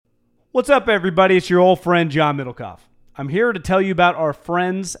What's up, everybody? It's your old friend, John Middlecoff. I'm here to tell you about our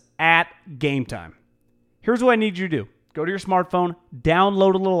friends at Game Time. Here's what I need you to do. Go to your smartphone,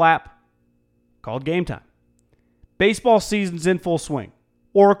 download a little app called Game Time. Baseball season's in full swing.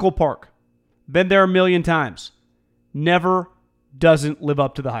 Oracle Park. Been there a million times. Never doesn't live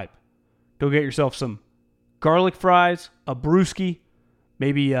up to the hype. Go get yourself some garlic fries, a brewski,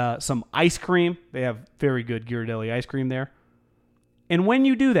 maybe some ice cream. They have very good Ghirardelli ice cream there. And when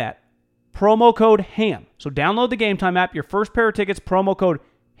you do that, promo code HAM. So download the Game Time app. Your first pair of tickets, promo code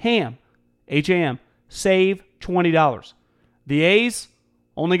HAM, H-A-M, save $20. The A's,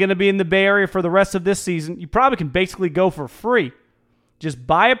 only going to be in the Bay Area for the rest of this season. You probably can basically go for free. Just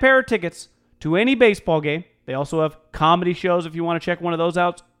buy a pair of tickets to any baseball game. They also have comedy shows if you want to check one of those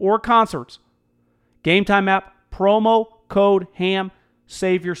out, or concerts. Game Time app, promo code HAM,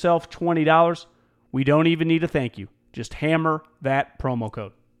 save yourself $20. We don't even need a thank you. Just hammer that promo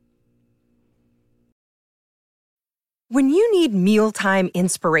code. When you need mealtime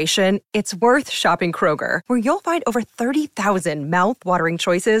inspiration, it's worth shopping Kroger, where you'll find over 30,000 mouth-watering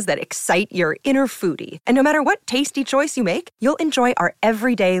choices that excite your inner foodie. And no matter what tasty choice you make, you'll enjoy our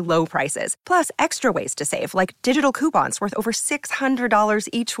everyday low prices, plus extra ways to save, like digital coupons worth over $600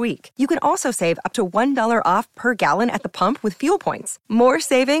 each week. You can also save up to $1 off per gallon at the pump with fuel points. More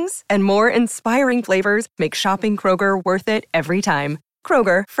savings and more inspiring flavors make shopping Kroger worth it every time.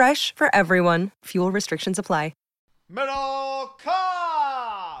 Kroger, fresh for everyone. Fuel restrictions apply. Middlecoff!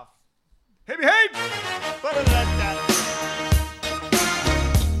 Hey,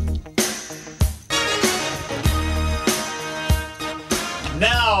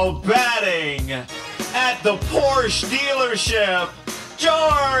 now batting at the Porsche dealership,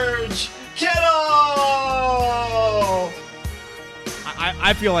 George Kittle!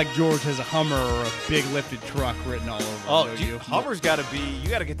 I feel like George has a Hummer or a big lifted truck written all over. Oh, Hummer's got to be. You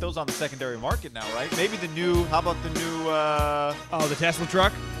got to get those on the secondary market now, right? Maybe the new. How about the new? The Tesla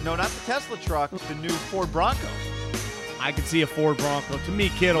truck? No, not the Tesla truck. The new Ford Bronco. I could see a Ford Bronco. To me,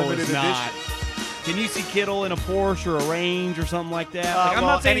 Kittle Limited is not. edition. Can you see Kittle in a Porsche or a Range or something like that? I'm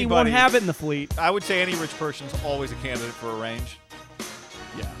well, not saying he won't anybody- have it in the fleet. I would say any rich person's always a candidate for a Range.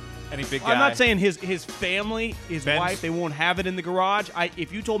 Yeah. Any big guy. I'm not saying his family, his Benz. wife, they won't have it in the garage.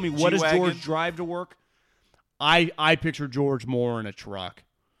 If you told me what does G-Wagon. George drive to work, I picture George more in a truck.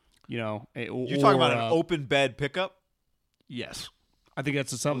 You're talking about an open bed pickup? Yes. I think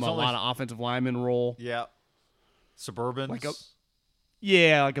that's something It was a only- lot of offensive linemen roll. Yeah. Suburbans. Like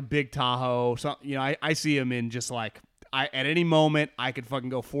a big Tahoe. So, I see him in just like, at any moment, I could fucking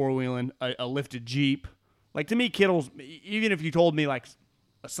go four-wheeling a lifted Jeep. Like, to me, Kittle's, even if you told me, like,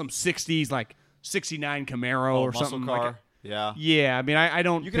 some 60s, like 69 Camaro or muscle something car. like Yeah. Yeah, I mean, I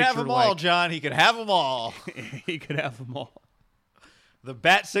don't You can have picture, them all, like, John. He can have them all. he could have them all. The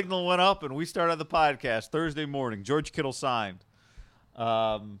bat signal went up, and we started the podcast Thursday morning. George Kittle signed.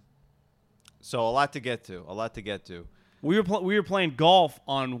 So a lot to get to. We were playing golf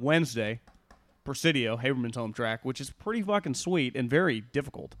on Wednesday, Presidio, Haberman's home track, which is pretty fucking sweet and very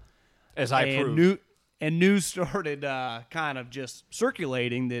difficult. As I proved. And news started kind of just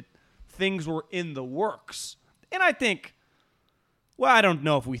circulating that things were in the works. And I think, well, I don't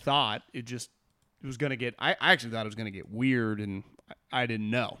know if we thought it was going to get, I actually thought it was going to get weird, and I didn't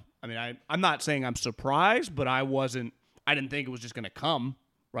know. I mean, I'm not saying I'm surprised, but I didn't think it was just going to come,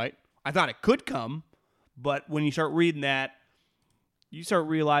 right? I thought it could come, but when you start reading that, you start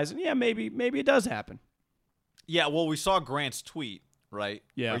realizing, yeah, maybe it does happen. Yeah, well, we saw Grant's tweet, right?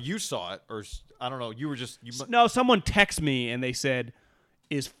 Yeah. Or you saw it, or I don't know. No, someone texted me and they said,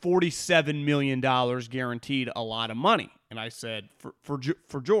 is $47 million guaranteed a lot of money? And I said, for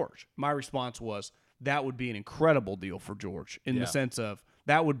George. My response was, that would be an incredible deal for George in the sense of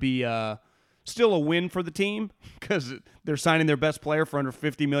that would be still a win for the team because they're signing their best player for under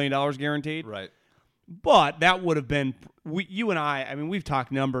 $50 million guaranteed. Right. But that would have been, you and I mean, we've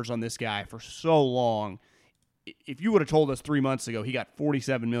talked numbers on this guy for so long. If you would have told us 3 months ago he got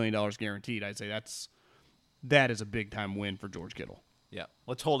 $47 million guaranteed, I'd say that is a big-time win for George Kittle. Yeah.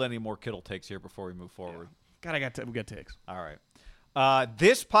 Let's hold any more Kittle takes here before we move forward. God, we got takes. All right.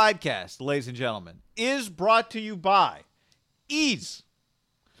 This podcast, ladies and gentlemen, is brought to you by Ease.com.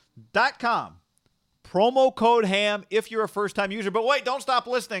 Promo code HAM if you're a first-time user. But wait, don't stop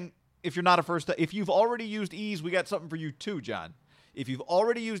listening if you're not a first-time. If you've already used Ease, we got something for you too, John. If you've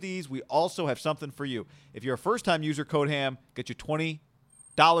already used Ease, we also have something for you. If you're a first-time user, code HAM, get you $20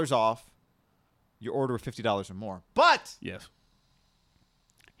 off your order of $50 or more. But yes,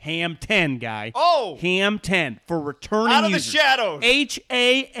 Ham 10, guy. Oh! Ham 10 for returning out of users. the shadows.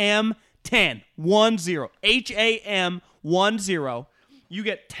 HAM 10 10. HAM 10. you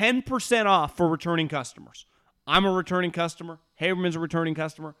get 10% off for returning customers. I'm a returning customer. Haberman's a returning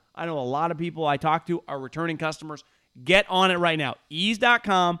customer. I know a lot of people I talk to are returning customers. Get on it right now.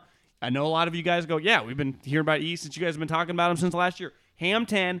 Ease.com. I know a lot of you guys go, yeah, we've been hearing about Ease since you guys have been talking about them since last year. Ham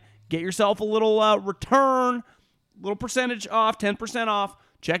 10. Get yourself a little return, little percentage off, 10% off.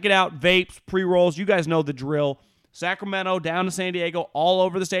 Check it out. Vapes, pre-rolls. You guys know the drill. Sacramento, down to San Diego, all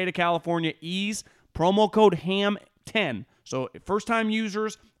over the state of California. Ease, promo code HAM10. So first-time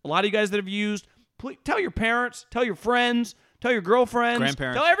users, a lot of you guys that have used, please tell your parents, tell your friends, tell your girlfriends,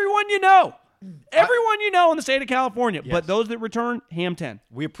 grandparents, tell everyone you know. Everyone you know in the state of California. Yes. But those that return, HAM10.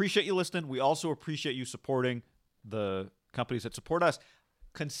 We appreciate you listening. We also appreciate you supporting the companies that support us.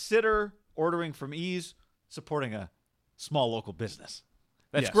 Consider ordering from Ease, supporting a small local business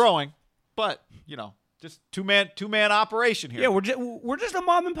that's growing, but, just two-man operation here. Yeah, we're just a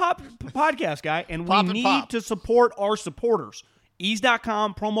mom and pop podcast, guy, and we need pop. to support our supporters.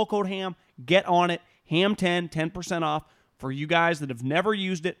 Ease.com, promo code HAM. Get on it. HAM10, 10% off. For you guys that have never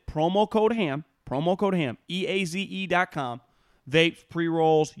used it, promo code HAM, EAZE.com. Vapes,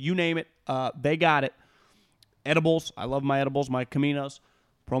 pre-rolls, you name it, they got it. Edibles, I love my edibles, my Caminos.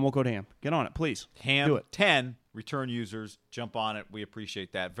 Promo code HAM. Get on it, please. Do it. HAM10, return users, jump on it. We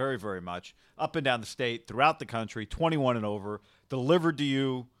appreciate that very, very much. Up and down the state, throughout the country, 21 and over, delivered to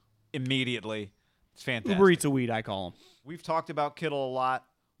you immediately. It's fantastic. Uber Eats a weed, I call them. We've talked about Kittle a lot.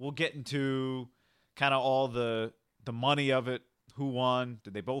 We'll get into kind of all the money of it. Who won?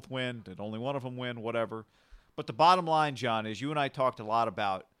 Did they both win? Did only one of them win? Whatever. But the bottom line, John, is you and I talked a lot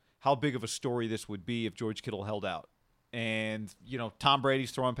about how big of a story this would be if George Kittle held out. And, Tom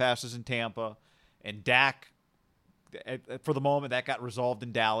Brady's throwing passes in Tampa. And Dak, for the moment, that got resolved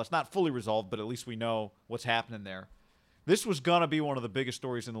in Dallas. Not fully resolved, but at least we know what's happening there. This was going to be one of the biggest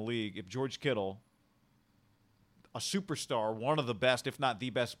stories in the league if George Kittle, a superstar, one of the best, if not the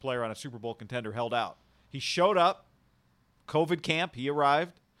best player on a Super Bowl contender, held out. He showed up, COVID camp, he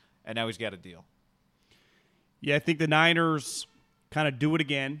arrived, and now he's got a deal. Yeah, I think the Niners kind of do it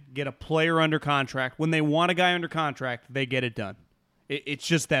again, get a player under contract. When they want a guy under contract, they get it done. It's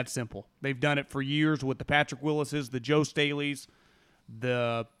just that simple. They've done it for years with the Patrick Willises, the Joe Staleys,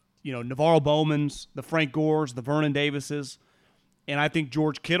 the Navarro Bowmans, the Frank Gores, the Vernon Davises. And I think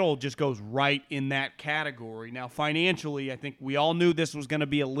George Kittle just goes right in that category. Now, financially, I think we all knew this was going to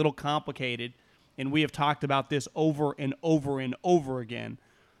be a little complicated, and we have talked about this over and over and over again.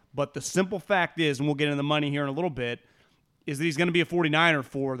 But the simple fact is, and we'll get into the money here in a little bit, is that he's going to be a 49er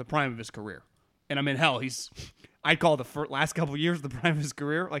for the prime of his career. And I mean, hell, I'd call the last couple of years the prime of his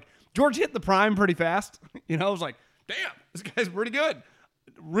career. Like, George hit the prime pretty fast. I was like, damn, this guy's pretty good.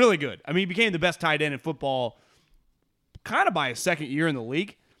 Really good. I mean, he became the best tight end in football kind of by his second year in the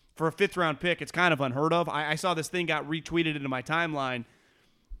league. For a fifth-round pick, it's kind of unheard of. I saw this thing got retweeted into my timeline.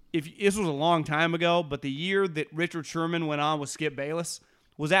 This was a long time ago, but the year that Richard Sherman went on with Skip Bayless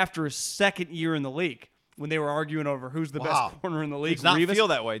was after his second year in the league when they were arguing over who's the best corner in the league. Does not feel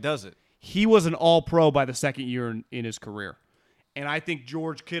that way, does it? He was an all-pro by the second year in his career. And I think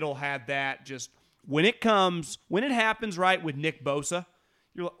George Kittle had that just when it happens right with Nick Bosa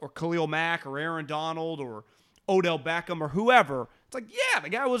or Khalil Mack or Aaron Donald or Odell Beckham or whoever, it's like, yeah, the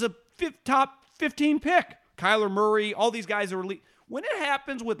guy was a top 15 pick. Kyler Murray, all these guys are elite. When it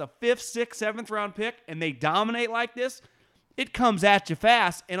happens with a 5th, 6th, 7th round pick and they dominate like this, it comes at you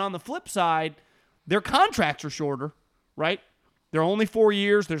fast. And on the flip side, their contracts are shorter, right? They're only 4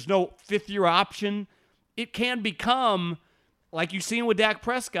 years. There's no 5th-year option. It can become, like you've seen with Dak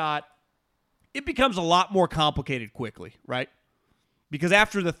Prescott, it becomes a lot more complicated quickly, right? Because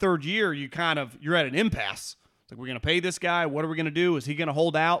after the 3rd year, you're at an impasse. It's like, we're going to pay this guy. What are we going to do? Is he going to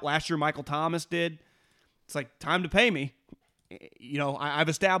hold out? Last year, Michael Thomas did. It's like, time to pay me. I've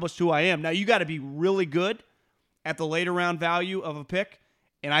established who I am. Now, you got to be really good at the later round value of a pick.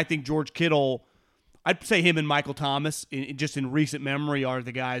 And I think George Kittle, I'd say him and Michael Thomas, just in recent memory, are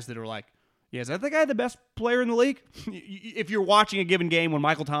the guys that are like, yeah, is that the guy the best player in the league? If you're watching a given game when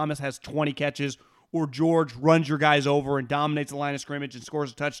Michael Thomas has 20 catches or George runs your guys over and dominates the line of scrimmage and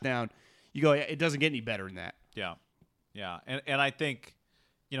scores a touchdown, you go, it doesn't get any better than that. Yeah. Yeah. And I think,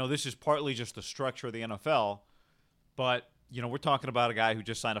 this is partly just the structure of the NFL, but, we're talking about a guy who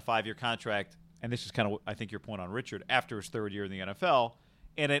just signed a 5-year contract, and this is kind of, I think, your point on Richard, after his 3rd year in the NFL,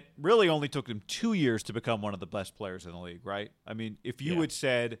 and it really only took him 2 years to become one of the best players in the league, right? I mean, if you had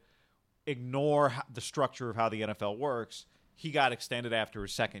said, ignore the structure of how the NFL works, he got extended after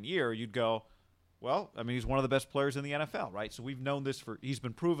his 2nd year, you'd go, well, I mean, he's one of the best players in the NFL, right? So we've known this he's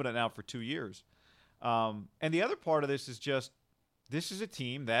been proving it now for 2 years. And the other part of this is just, this is a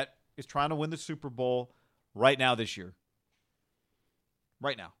team that is trying to win the Super Bowl right now this year.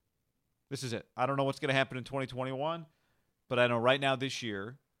 Right now. This is it. I don't know what's going to happen in 2021, but I know right now this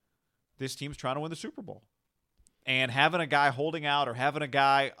year, this team's trying to win the Super Bowl. And having a guy holding out or having a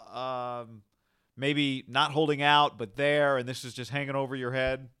guy maybe not holding out but there, and this is just hanging over your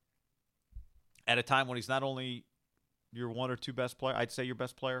head at a time when he's not only your one or two best player, I'd say your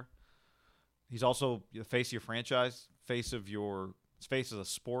best player, he's also the face of your franchise, face of the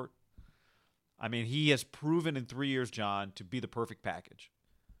sport. I mean, he has proven in 3 years, John, to be the perfect package.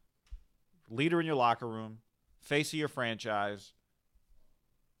 Leader in your locker room, face of your franchise,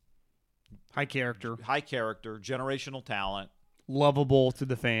 high character, generational talent, lovable to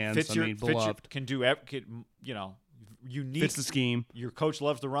the fans. Beloved. Can do, unique. Fits the scheme. Your coach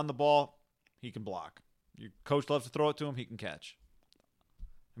loves to run the ball. He can block. Your coach loves to throw it to him. He can catch.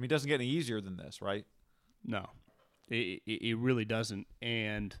 I mean, it doesn't get any easier than this, right? No, it really doesn't.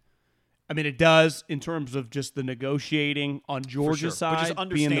 And I mean, it does in terms of just the negotiating on Georgia's side, but just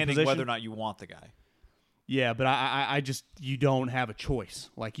understanding whether or not you want the guy. Yeah, but I just, you don't have a choice.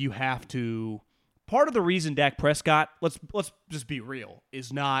 Like, you have to. Part of the reason Dak Prescott, let's just be real,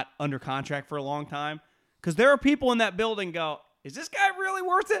 is not under contract for a long time, because there are people in that building go, is this guy really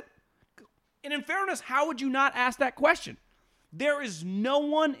worth it? And in fairness, how would you not ask that question? There is no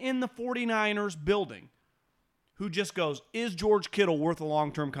one in the 49ers building who just goes, is George Kittle worth a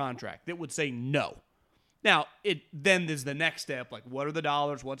long-term contract? That would say no. Now, then there's the next step, like, what are the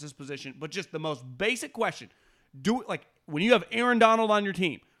dollars? What's his position? But just the most basic question. When you have Aaron Donald on your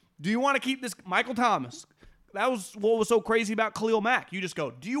team, do you want to keep this Michael Thomas? That was what was so crazy about Khalil Mack. You just go,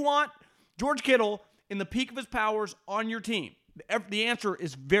 do you want George Kittle in the peak of his powers on your team? The answer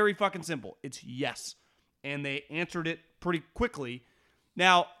is very fucking simple. It's yes. And they answered it pretty quickly.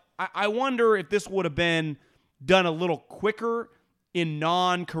 Now, I wonder if this would have been done a little quicker in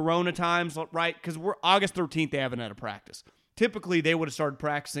non-corona times, right? Because we're August 13th, they haven't had a practice. Typically, they would have started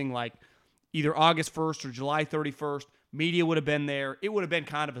practicing like either August 1st or July 31st. Media would have been there. It would have been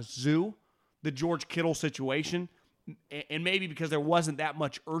kind of a zoo, the George Kittle situation. And maybe because there wasn't that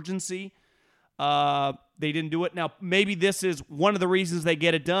much urgency, they didn't do it. Now, maybe this is one of the reasons they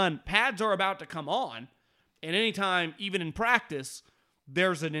get it done. Pads are about to come on, and anytime, even in practice,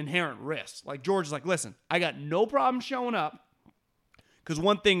 there's an inherent risk. Like, George is like, listen, I got no problem showing up, because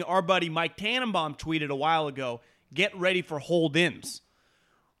one thing our buddy Mike Tannenbaum tweeted a while ago, get ready for hold-ins,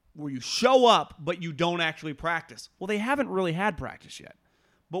 where you show up, but you don't actually practice. Well, they haven't really had practice yet.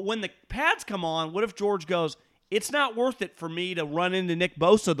 But when the pads come on, what if George goes, it's not worth it for me to run into Nick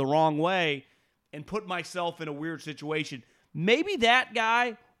Bosa the wrong way and put myself in a weird situation? Maybe that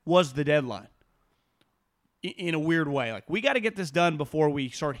guy was the deadline in a weird way. Like, we got to get this done before we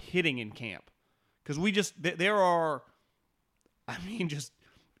start hitting in camp. Because there are, just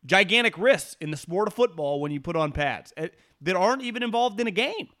gigantic risks in the sport of football when you put on pads that aren't even involved in a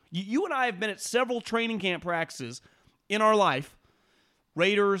game. You and I have been at several training camp practices in our life,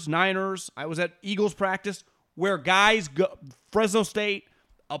 Raiders, Niners, I was at Eagles practice, where guys go, Fresno State,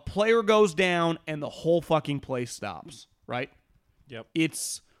 a player goes down and the whole fucking place stops, right? Yep.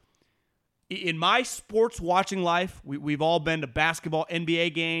 It's, in my sports watching life, we've all been to basketball,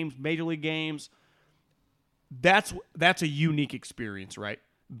 NBA games, Major League games. That's a unique experience, right?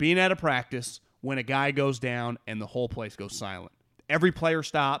 Being at a practice when a guy goes down and the whole place goes silent. Every player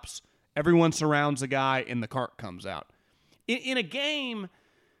stops, everyone surrounds the guy, and the cart comes out. In a game,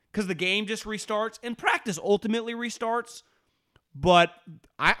 because the game just restarts, and practice ultimately restarts, but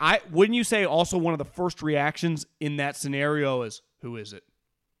I wouldn't you say also one of the first reactions in that scenario is, who is it?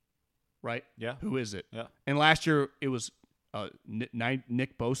 Right? Yeah. Who is it? Yeah. And last year, it was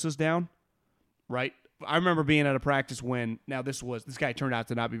Nick Bosa's down, right? I remember being at a practice when, now this guy turned out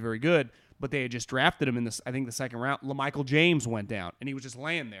to not be very good, but they had just drafted him in the second round. LaMichael James went down, and he was just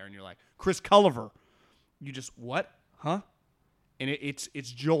laying there, and you're like, Chris Culliver. You just, what? Huh? And it's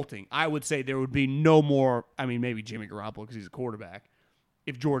jolting. I would say there would be no more, maybe Jimmy Garoppolo because he's a quarterback.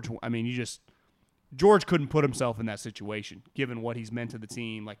 If George, George couldn't put himself in that situation, given what he's meant to the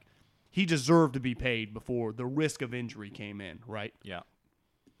team. Like, he deserved to be paid before the risk of injury came in, right? Yeah.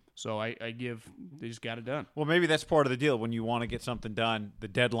 So they just got it done. Well, maybe that's part of the deal. When you want to get something done, the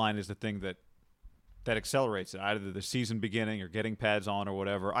deadline is the thing that accelerates it, either the season beginning or getting pads on or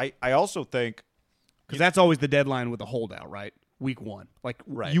whatever. I also think, because that's always the deadline with a holdout, right? Week 1. Like,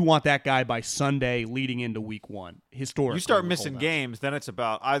 right. You want that guy by Sunday leading into week 1. Historically, you start missing games, then it's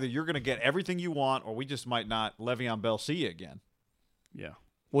about either you're going to get everything you want or we just might not Le'Veon Bell see you again. Yeah.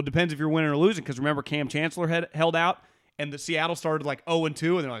 Well, it depends if you're winning or losing, because remember Cam Chancellor held out, and the Seattle started like 0-2,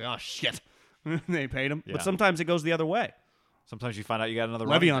 and they're like, oh, shit. They paid him. Yeah. But sometimes it goes the other way. Sometimes you find out you got another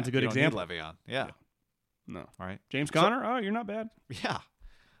Le'Veon's a good example. Le'Veon. Yeah. No. All right. James Conner? Oh, you're not bad. Yeah.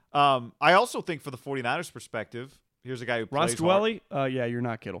 I also think for the 49ers perspective, here's a guy who Ross plays hard. Dwelly? Yeah, you're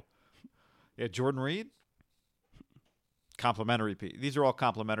not Kittle. Yeah, Jordan Reed. Complimentary. These are all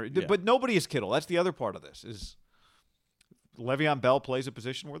complimentary. Yeah. But nobody is Kittle. That's the other part of this. Is Le'Veon Bell plays a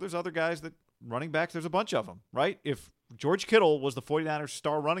position where there's other guys that running backs, there's a bunch of them, right? If George Kittle was the 49ers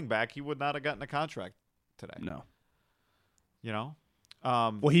star running back, he would not have gotten a contract today. No. You know?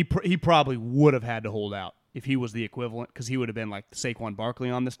 Well, he probably would have had to hold out if he was the equivalent, because he would have been like Saquon Barkley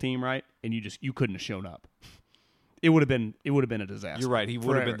on this team, right? And you couldn't have shown up. It would have been a disaster. You're right. He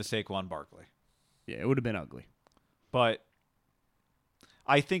would have been the Saquon Barkley. Yeah, it would have been ugly. But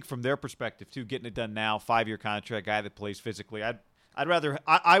I think from their perspective, too, getting it done now, 5-year contract, guy that plays physically, I'd rather –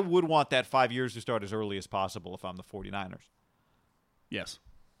 I would want that 5 years to start as early as possible if I'm the 49ers. Yes,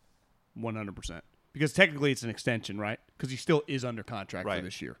 100%. Because technically it's an extension, right? Because he still is under contract for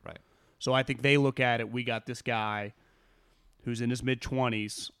this year. Right. So I think they look at it, we got this guy who's in his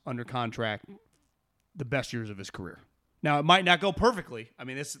mid-20s under contract, the best years of his career. Now, it might not go perfectly. I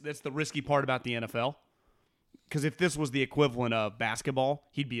mean, that's the risky part about the NFL. Because if this was the equivalent of basketball,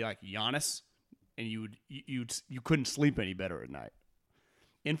 he'd be like Giannis, and you couldn't sleep any better at night.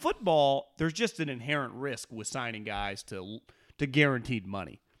 In football, there's just an inherent risk with signing guys to guaranteed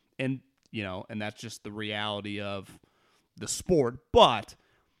money, and that's just the reality of the sport. But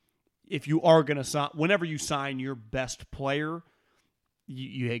if you are going to sign, whenever you sign your best player,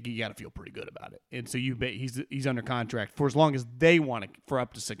 you got to feel pretty good about it. And so he's under contract for as long as they want to, for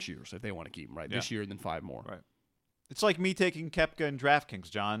up to 6 years if they want to keep him, right? Yeah. This year and then 5 more. Right. It's like me taking Koepka in DraftKings,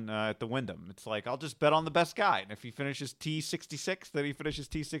 John, at the Wyndham. It's like I'll just bet on the best guy. And if he finishes T66, then he finishes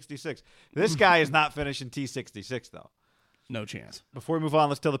T66. This guy is not finishing T66, though. No chance. Before we move on,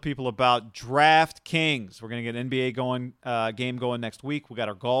 let's tell the people about DraftKings. We're going to get an NBA game going next week. We got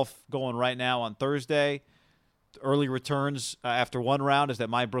our golf going right now on Thursday. Early returns after one round is that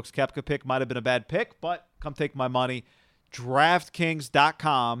my Brooks Koepka pick might have been a bad pick, but come take my money.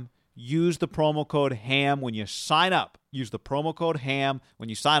 DraftKings.com. Use the promo code HAM when you sign up. Use the promo code HAM when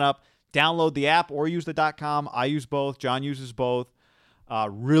you sign up. Download the app or use the .com. I use both. John uses both.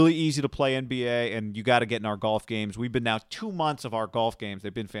 Really easy to play NBA, and you got to get in our golf games. We've been now 2 months of our golf games.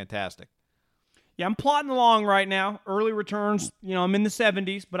 They've been fantastic. Yeah, I'm plodding along right now. Early returns, I'm in the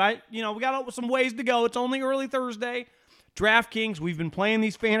 70s, but we got some ways to go. It's only early Thursday. DraftKings, we've been playing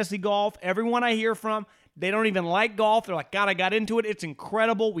these fantasy golf. Everyone I hear from, they don't even like golf. They're like, God, I got into it. It's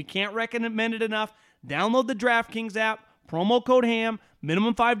incredible. We can't recommend it enough. Download the DraftKings app. Promo code HAM.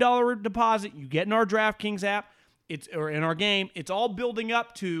 Minimum $5 deposit. You get in our DraftKings app. Or in our game. It's all building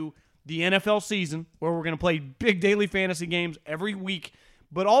up to the NFL season where we're going to play big daily fantasy games every week.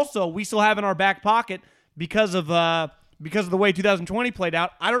 But also, we still have in our back pocket because of the way 2020 played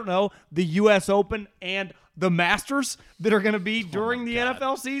out. I don't know, the U.S. Open and the Masters that are going to be during the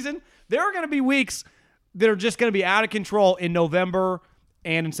NFL season. There are going to be weeks that are just going to be out of control in November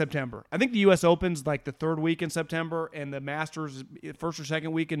and in September. I think the U.S. Open's like the 3rd week in September and the Masters 1st or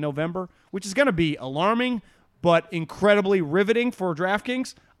 2nd week in November, which is going to be alarming but incredibly riveting for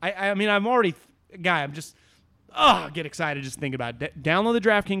DraftKings. I mean, I'm already, I'm just, get excited just thinking about it. Download the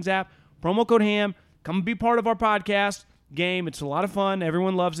DraftKings app, promo code HAM, come be part of our podcast game. It's a lot of fun.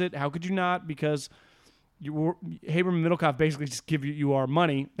 Everyone loves it. How could you not? Because Haberman and Middlecoff basically just give you our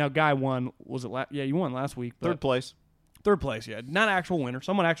money. Now, Guy won, was it yeah, you won last week. Third place, yeah. Not actual winner.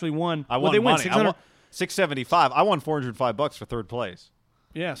 Someone actually won. I won money. I won $675. I won $405 for third place.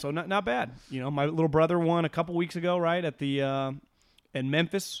 Yeah, so not bad. My little brother won a couple weeks ago, right, at the in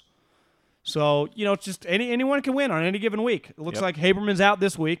Memphis. So, it's just anyone can win on any given week. It looks like Haberman's out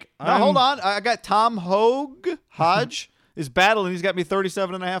this week. Now, hold on. I got Tom Hodge is battling. He's got me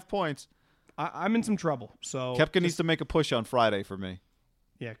 37.5 points. I'm in some trouble. So Koepka needs to make a push on Friday for me.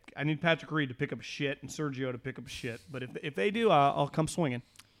 Yeah, I need Patrick Reed to pick up a shit and Sergio to pick up a shit. But if they do, I'll come swinging.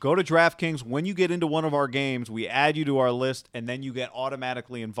 Go to DraftKings. When you get into one of our games, we add you to our list, and then you get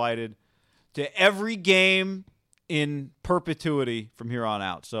automatically invited to every game in perpetuity from here on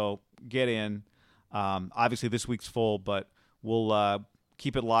out. So get in. Obviously, this week's full, but we'll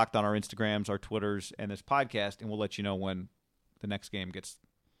keep it locked on our Instagrams, our Twitters, and this podcast, and we'll let you know when the next game gets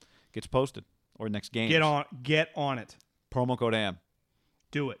posted or next game. Get on it. Promo code HAM.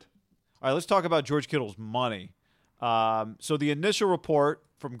 Do it. All right, let's talk about George Kittle's money. So the initial report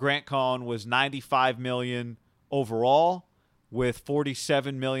from Grant Cohn was $95 million overall, with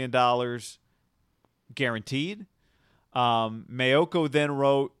 $47 million guaranteed. Mayoko then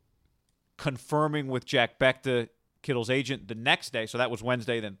wrote, confirming with Jack Bekta, Kittle's agent, the next day. So that was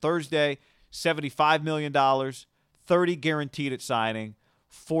Wednesday, then Thursday. $75 million, $30 guaranteed at signing,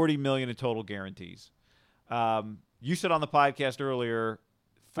 $40 million in total guarantees. You said on the podcast earlier,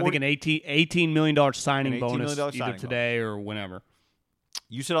 I think an $18 million signing $18 bonus million either today or whenever.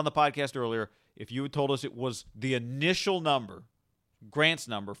 You said on the podcast earlier, if you had told us it was the initial number, Grant's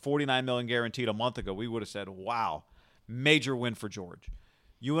number, $49 million guaranteed a month ago, we would have said, wow, major win for George.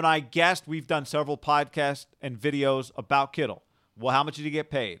 You and I guessed. We've done several podcasts and videos about Kittle. Well, how much did he get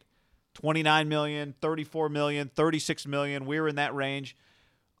paid? $29 million, $34 million, $36 million. We were in that range.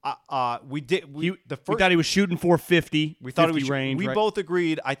 We thought he was shooting 450. We thought it was range. We right? both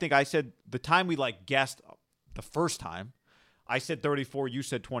agreed. I think I said the time we guessed the first time, I said 34. You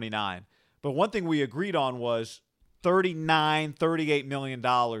said 29. But one thing we agreed on was $38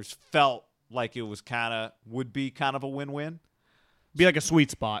 million felt like it was would be kind of a win-win. Be like a sweet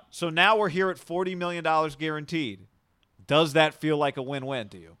spot. So now we're here at $40 million guaranteed. Does that feel like a win-win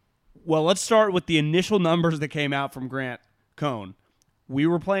to you? Well, let's start with the initial numbers that came out from Grant Cohn. We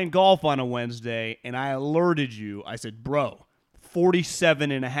were playing golf on a Wednesday, and I alerted you. I said, bro,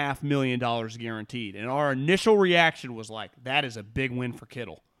 $47.5 million guaranteed. And our initial reaction was like, that is a big win for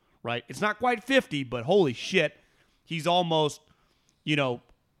Kittle, right? It's not quite 50, but holy shit, he's almost,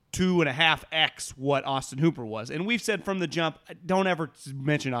 2.5x what Austin Hooper was. And we've said from the jump, don't ever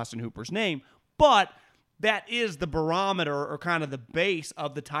mention Austin Hooper's name, but that is the barometer or kind of the base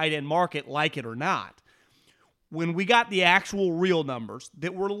of the tight end market, like it or not. When we got the actual real numbers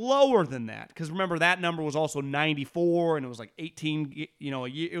that were lower than that, because remember that number was also 94 and it was like 18, a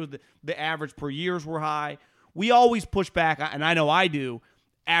year, it was the average per years were high. We always push back, and I know I do,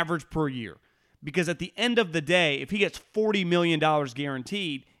 average per year. Because at the end of the day, if he gets $40 million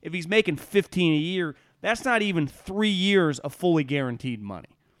guaranteed, if he's making $15 a year, that's not even 3 years of fully guaranteed money.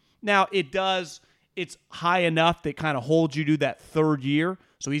 Now, it's high enough that kind of holds you to that third year.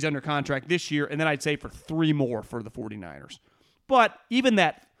 So he's under contract this year, and then I'd say for 3 more for the 49ers. But even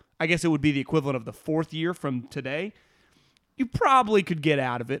that, I guess it would be the equivalent of the fourth year from today. You probably could get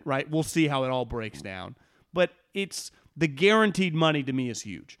out of it, right? We'll see how it all breaks down. But it's the guaranteed money to me is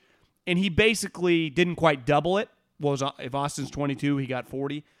huge. And he basically didn't quite double it. If Austin's 22, he got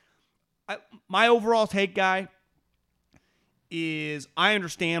 40. My overall take, guy, is I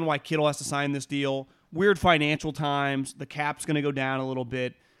understand why Kittle has to sign this deal. Weird financial times. The cap's going to go down a little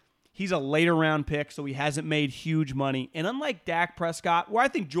bit. He's a later round pick, so he hasn't made huge money. And unlike Dak Prescott, where I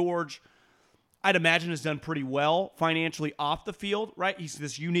think George, I'd imagine, has done pretty well financially off the field, right? He's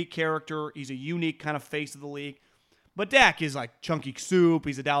this unique character. He's a unique kind of face of the league. But Dak is like chunky soup.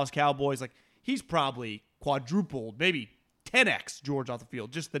 He's a Dallas Cowboys. Like, he's probably quadrupled, maybe 10x George off the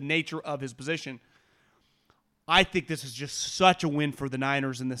field, just the nature of his position. I think this is just such a win for the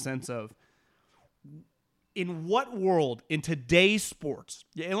Niners in the sense of, in what world in today's sports,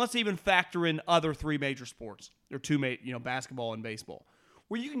 and let's even factor in other 3 major sports, or 2 basketball and baseball,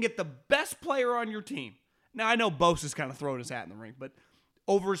 where you can get the best player on your team. Now, I know Bosa's kind of throwing his hat in the ring, but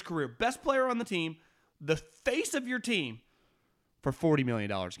over his career, best player on the team, the face of your team, for $40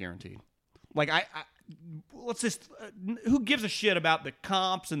 million guaranteed. Like, let's just, who gives a shit about the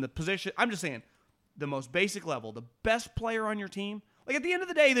comps and the position? I'm just saying, the most basic level, the best player on your team. Like, at the end of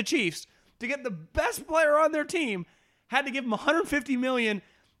the day, the Chiefs, to get the best player on their team, had to give him $150 million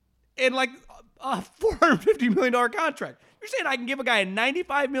and like a $450 million contract. You're saying I can give a guy a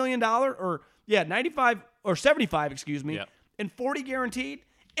 $95 million, 95 or 75, excuse me, and 40 guaranteed,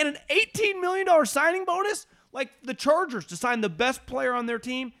 and an $18 million signing bonus? Like the Chargers to sign the best player on their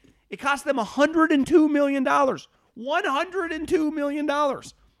team, it cost them $102 million. $102 million.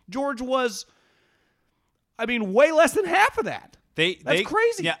 George was, way less than half of that. That's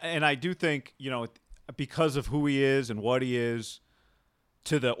crazy. Yeah, and I do think, because of who he is and what he is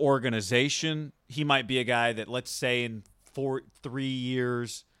to the organization, he might be a guy that, let's say in 3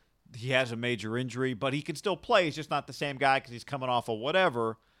 years, he has a major injury, but he can still play. He's just not the same guy because he's coming off of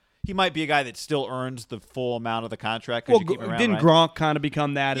whatever. He might be a guy that still earns the full amount of the contract. Well, didn't Gronk kind of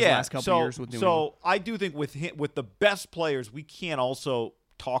become that his last couple years with New England? So I do think with the best players, we can also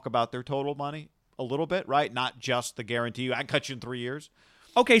talk about their total money a little bit, right? Not just the guarantee. I can cut you in 3 years.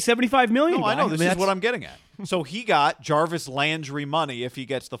 Okay, $75 million. No, I know. This is what I'm getting at. So he got Jarvis Landry money if he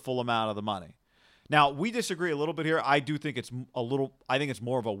gets the full amount of the money. Now, we disagree a little bit here. I do think it's I think it's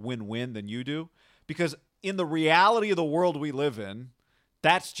more of a win-win than you do, because in the reality of the world we live in,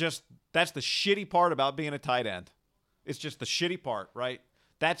 that's the shitty part about being a tight end. It's just the shitty part, right?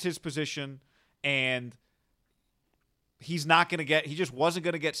 That's his position, and he just wasn't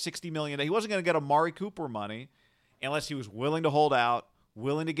going to get $60 million. He wasn't going to get Amari Cooper money unless he was willing to hold out,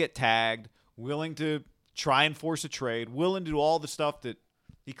 willing to get tagged, willing to try and force a trade, willing to do all the stuff that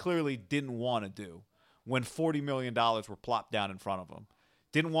he clearly didn't want to do when $40 million were plopped down in front of him.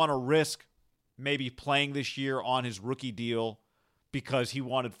 Didn't want to risk maybe playing this year on his rookie deal because he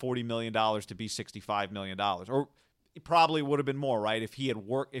wanted $40 million to be $65 million. Or it probably would have been more, right? If he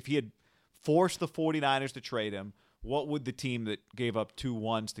had forced the 49ers to trade him, what would the team that gave up 2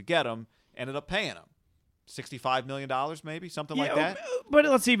 ones to get him ended up paying him? $65 million, maybe? Something like that? But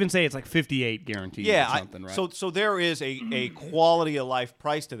let's even say it's like 58 guaranteed or something, right? So there is a quality of life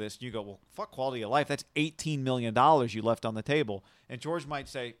price to this. You go, well, fuck quality of life. That's $18 million you left on the table. And George might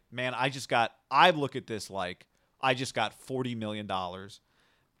say, man, I look at this like I just got $40 million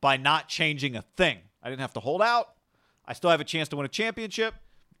by not changing a thing. I didn't have to hold out. I still have a chance to win a championship.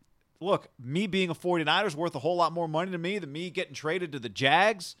 Look, me being a 49er is worth a whole lot more money to me than me getting traded to the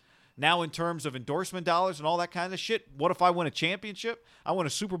Jags. Now, in terms of endorsement dollars and all that kind of shit, what if I win a championship? I win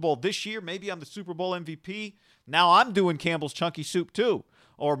a Super Bowl this year. Maybe I'm the Super Bowl MVP. Now I'm doing Campbell's Chunky Soup too.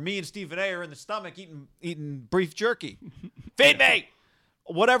 Or me and Stephen A are in the stomach eating beef jerky. Feed me!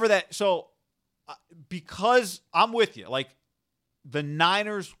 Whatever that. So, because I'm with you. Like, the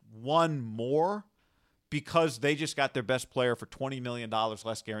Niners won more because they just got their best player for $20 million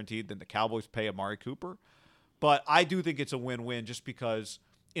less guaranteed than the Cowboys pay Amari Cooper. But I do think it's a win-win just because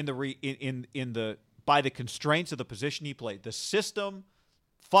by the constraints of the position he played, the system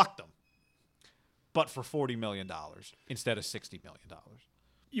fucked him. But for $40 million instead of $60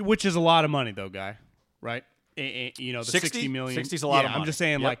 million. Which is a lot of money, though, Guy. Right? The 60 million. 60 is a lot of money. I'm just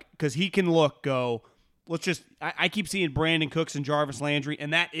saying, because he can go, let's just, I keep seeing Brandon Cooks and Jarvis Landry,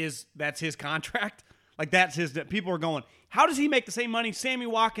 and that's his contract. Like, that's his, people are going, how does he make the same money? Sammy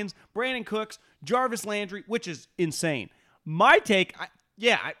Watkins, Brandon Cooks, Jarvis Landry, which is insane. My take,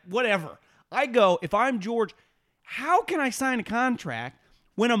 whatever. I go, if I'm George, how can I sign a contract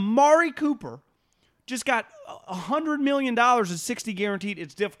when Amari Cooper just got $100 million and 60 guaranteed?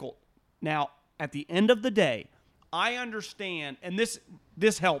 It's difficult. Now, at the end of the day, I understand, and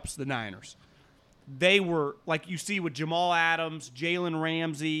this helps the Niners. They were, like you see with Jamal Adams, Jalen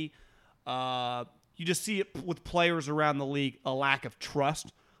Ramsey, you just see it with players around the league, a lack of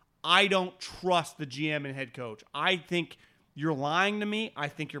trust. I don't trust the GM and head coach. I think you're lying to me. I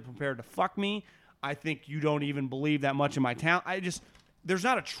think you're prepared to fuck me. I think you don't even believe that much in my talent. There's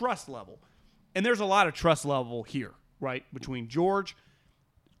not a trust level. And there's a lot of trust level here, right, between George,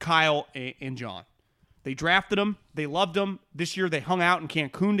 Kyle, and John. They drafted him. They loved him. This year they hung out in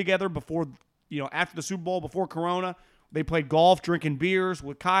Cancun together before, after the Super Bowl, before Corona. They played golf, drinking beers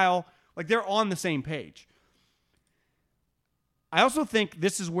with Kyle. Like, they're on the same page. I also think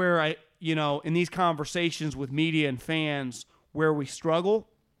this is where in these conversations with media and fans where we struggle,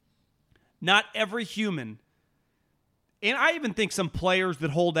 not every human, and I even think some players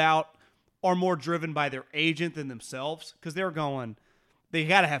that hold out are more driven by their agent than themselves because they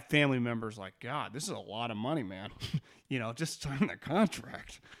got to have family members like, God, this is a lot of money, man. Just sign that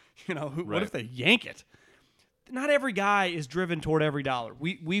contract. What if they yank it? Not every guy is driven toward every dollar.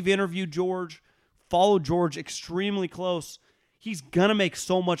 We've interviewed George, followed George extremely close. He's going to make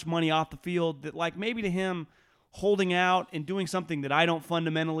so much money off the field that, like, maybe to him, holding out and doing something that I don't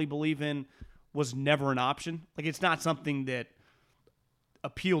fundamentally believe in was never an option. Like, it's not something that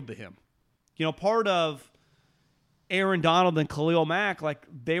appealed to him. Part of Aaron Donald and Khalil Mack, like,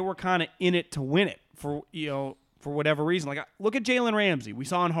 they were kind of in it to win it for whatever reason. Like, look at Jalen Ramsey. We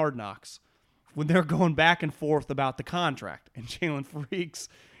saw in Hard Knocks when they're going back and forth about the contract, and Jalen freaks,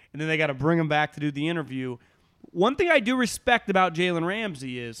 and then they got to bring him back to do the interview. One thing I do respect about Jalen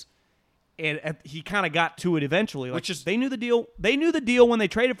Ramsey is, and he kind of got to it eventually. Like, they knew the deal. They knew the deal when they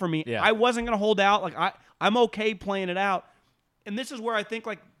traded for me. Yeah. I wasn't going to hold out. Like, I'm okay playing it out. And this is where I think,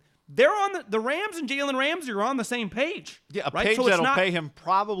 like, they're on the Rams and Jalen Ramsey are on the same page. Yeah, a right? page that'll pay him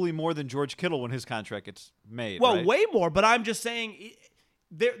probably more than George Kittle when his contract gets made. Well, right? way more. But I'm just saying,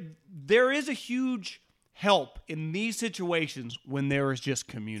 there is a huge help in these situations when there is just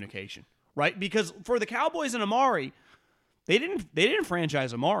communication, right? Because for the Cowboys and Amari, they didn't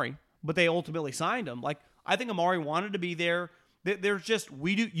franchise Amari, but they ultimately signed him. Like, I think Amari wanted to be there. There's just,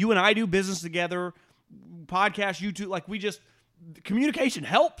 you and I do business together, podcast, YouTube, like, communication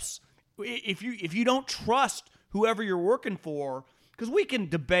helps. If you don't trust whoever you're working for, because we can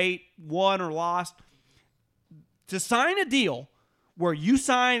debate won or lost, to sign a deal where you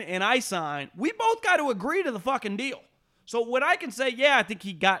sign and I sign, we both got to agree to the fucking deal. So when I can say, yeah, I think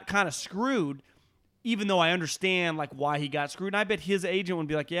he got kind of screwed, even though I understand, like, why he got screwed, and I bet his agent would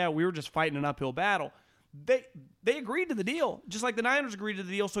be like, yeah, we were just fighting an uphill battle. They agreed to the deal, just like the Niners agreed to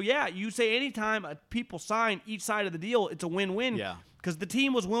the deal. So, yeah, you say anytime people sign each side of the deal, it's a win-win. Yeah. Because the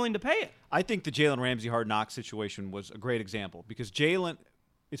team was willing to pay it. I think the Jalen Ramsey Hard Knocks situation was a great example because Jalen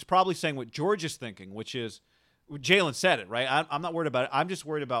is probably saying what George is thinking, which is Jalen said it, right? I'm not worried about it. I'm just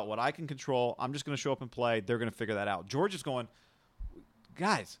worried about what I can control. I'm just going to show up and play. They're going to figure that out. George is going,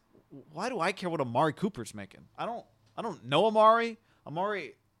 guys, why do I care what Amari Cooper's making? I don't know Amari.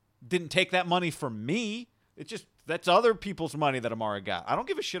 Amari didn't take that money from me. That's other people's money that Amari got. I don't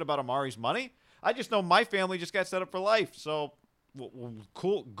give a shit about Amari's money. I just know my family just got set up for life. So,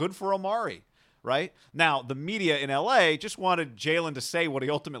 cool, good for Amari, right? Now, the media in LA just wanted Jalen to say what he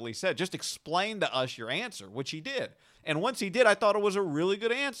ultimately said. Just explain to us your answer, which he did. And once he did, I thought it was a really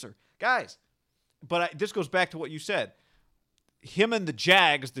good answer. Guys, but this goes back to what you said. Him and the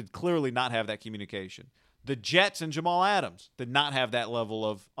Jags did clearly not have that communication. The Jets and Jamal Adams did not have that level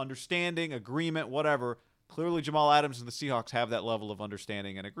of understanding, agreement, whatever. Clearly, Jamal Adams and the Seahawks have that level of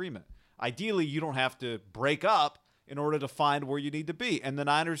understanding and agreement. Ideally, you don't have to break up in order to find where you need to be. And the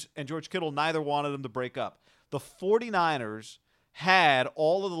Niners and George Kittle neither wanted them to break up. The 49ers had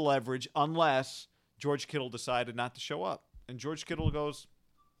all of the leverage unless George Kittle decided not to show up. And George Kittle goes,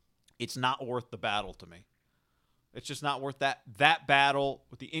 it's not worth the battle to me. It's just not worth that battle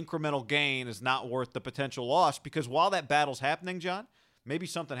with the incremental gain is not worth the potential loss, because while that battle's happening, John, maybe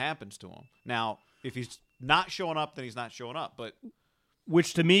something happens to him. Now, if he's not showing up, then he's not showing up. But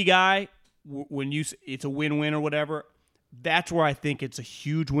which to me, Guy, when it's a win-win or whatever, that's where I think it's a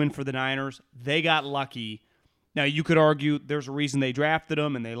huge win for the Niners. They got lucky. Now, you could argue there's a reason they drafted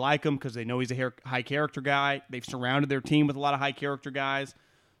him and they like him because they know he's a high-character guy. They've surrounded their team with a lot of high-character guys.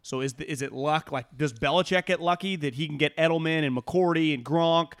 So is it luck? Like, does Belichick get lucky that he can get Edelman and McCourty and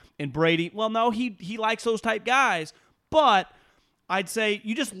Gronk and Brady? Well, no, he likes those type guys. But I'd say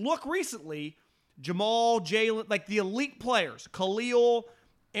you just look recently, Jamal, Jalen, like the elite players, Khalil,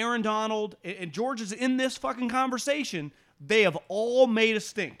 Aaron Donald, and George is in this fucking conversation. They have all made a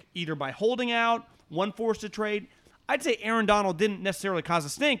stink, either by holding out, one forced to trade. I'd say Aaron Donald didn't necessarily cause a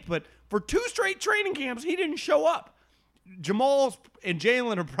stink, but for 2 straight training camps, he didn't show up. Jamal and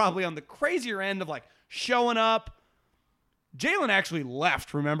Jalen are probably on the crazier end of like showing up. Jalen actually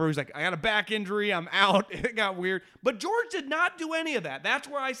left, remember? He's like, I got a back injury, I'm out. It got weird. But George did not do any of that. That's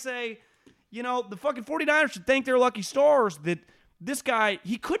where I say, the fucking 49ers should thank their lucky stars that this guy,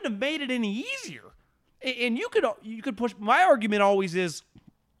 he couldn't have made it any easier. And you could push, my argument always is,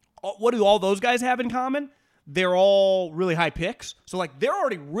 what do all those guys have in common? They're all really high picks. So like they're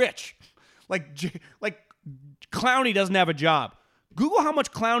already rich. Like Clowney doesn't have a job. Google how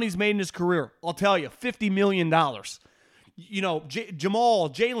much Clowney's made in his career. I'll tell you, $50 million. Jamal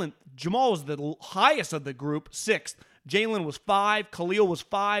was the highest of the group, 6th. Jalen was 5. Khalil was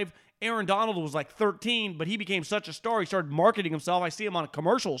 5. Aaron Donald was like 13, but he became such a star. He started marketing himself. I see him on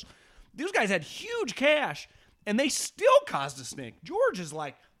commercials. These guys had huge cash, and they still caused a stink. George is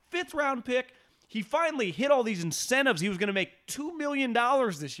like 5th-round pick. He finally hit all these incentives. He was going to make $2 million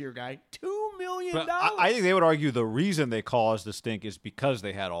this year, guy. $2 million. But I think they would argue the reason they caused the stink is because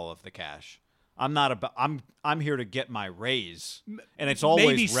they had all of the cash. I'm here to get my raise, and it's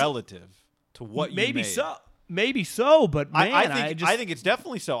always relative to what you made. Maybe so, but man, I think it's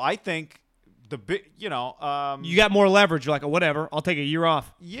definitely so. I think the big, you got more leverage. You're like, whatever, I'll take a year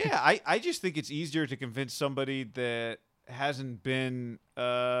off. Yeah, I just think it's easier to convince somebody that hasn't been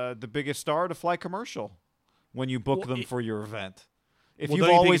the biggest star to fly commercial when you book them for your event. If you've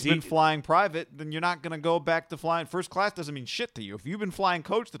always been flying private, then you're not going to go back to flying first class. Doesn't mean shit to you. If you've been flying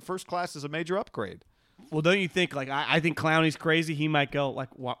coach, then first class is a major upgrade. Well, don't you think, like, I think Clowney's crazy. He might go, like,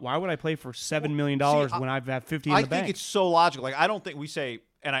 why would I play for $7 million when I've had 50 in the bank? I think it's so logical. Like, I don't think we say,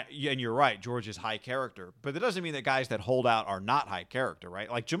 and you're right, George is high character, but that doesn't mean that guys that hold out are not high character,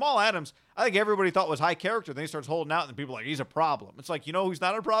 right? Like Jamal Adams, I think everybody thought was high character. Then he starts holding out, and people are like, he's a problem. It's like, who's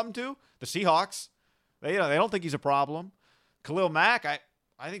not a problem too? The Seahawks. They don't think he's a problem. Khalil Mack,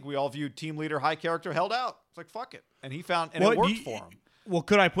 I think we all viewed team leader, high character, held out. It's like, fuck it. And he found, and it worked for him. Well,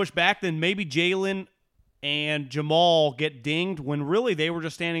 could I push back then? Maybe Jalen and Jamal get dinged when really they were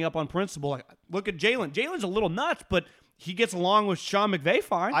just standing up on principle. Like, look at Jalen. Jalen's a little nuts, but he gets along with Sean McVay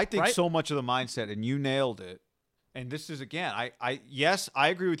fine. I think right? so much of the mindset, and you nailed it. And this is, again, yes, I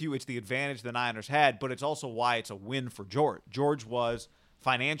agree with you. It's the advantage the Niners had, but it's also why it's a win for George. George was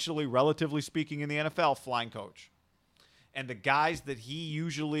financially, relatively speaking, in the NFL, flying coach. And the guys that he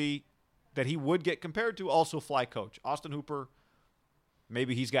would get compared to also fly coach. Austin Hooper,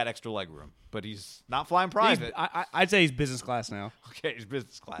 maybe he's got extra leg room, but he's not flying private. I'd say he's business class now. Okay, he's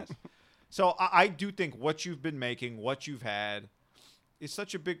business class. So I do think what you've been making, what you've had, is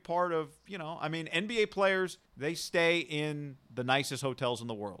such a big part of, NBA players, they stay in the nicest hotels in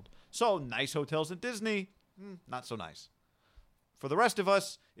the world. So nice hotels at Disney, not so nice. For the rest of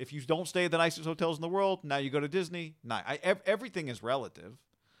us, if you don't stay at the nicest hotels in the world, now you go to Disney. Everything is relative.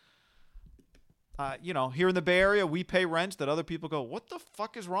 Here in the Bay Area, we pay rents that other people go, what the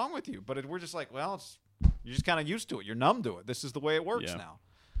fuck is wrong with you? But we're just like, well, You're just kind of used to it. You're numb to it. This is the way it works Yeah. now.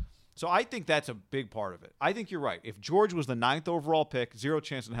 So I think that's a big part of it. I think you're right. If George was the 9th overall pick, zero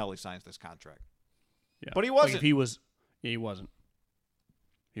chance in hell he signs this contract. Yeah. But he Like wasn't. if he was, yeah, he wasn't.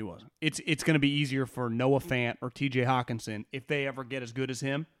 He wasn't. It's going to be easier for Noah Fant or T.J. Hawkinson if they ever get as good as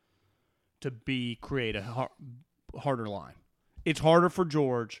him to create a harder line. It's harder for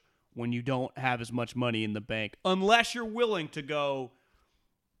George when you don't have as much money in the bank, unless you're willing to go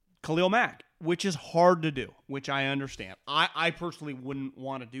Khalil Mack, which is hard to do, which I understand. I personally wouldn't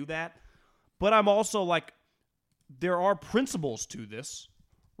want to do that, but I'm also like, there are principles to this,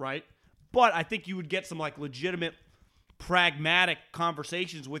 right? But I think you would get some like legitimate, pragmatic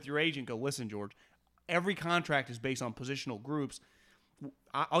conversations with your agent. Go, listen, George, every contract is based on positional groups.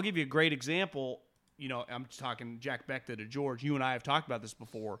 I'll give you a great example. You know, I'm talking Jack Becta to George. You and I have talked about this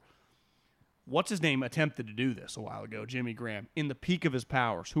before. What's his name attempted to do this a while ago, Jimmy Graham, in the peak of his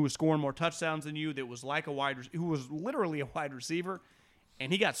powers, who was scoring more touchdowns than you, that was like who was literally a wide receiver,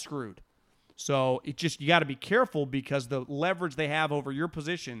 and he got screwed. So you got to be careful because the leverage they have over your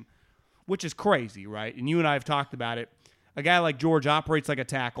position, which is crazy, right? And you and I have talked about it. A guy like George operates like a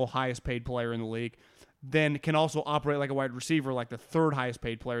tackle, highest paid player in the league, then can also operate like a wide receiver, like the third highest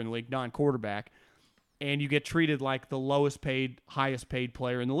paid player in the league, non-quarterback. And you get treated like the lowest paid, highest paid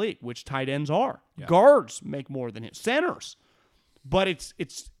player in the league, which tight ends are. Yeah. Guards make more than him. Centers. But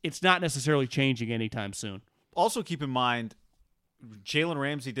it's not necessarily changing anytime soon. Also keep in mind, Jalen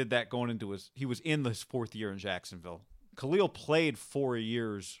Ramsey did that going into he was in his 4th year in Jacksonville. Khalil played 4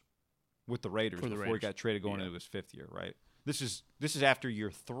 years with the Raiders before he got traded going into his 5th year, right? This is after year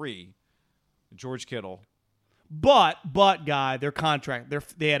 3. George Kittle. But Guy, their contract,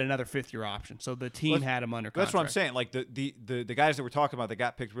 they had another 5th-year option, so the team had him under contract. That's what I'm saying. Like the guys that we're talking about that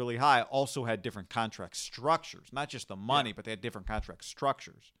got picked really high also had different contract structures, not just the money, but they had different contract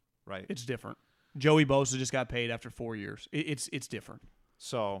structures, right? It's different. Joey Bosa just got paid after 4 years. It's different.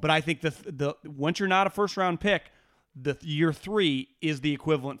 So, but I think the once you're not a first-round pick, the year 3 is the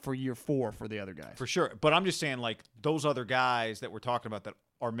equivalent for year 4 for the other guys. For sure. But I'm just saying, like, those other guys that we're talking about that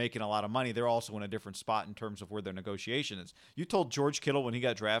are making a lot of money, they're also in a different spot in terms of where their negotiation is. You told George Kittle when he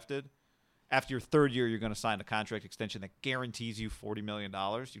got drafted, after your 3rd year, you're going to sign a contract extension that guarantees you $40 million.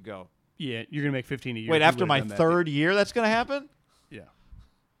 You go, yeah, you're going to make $15 a year. Wait, after my 3rd year, that's going to happen? Yeah.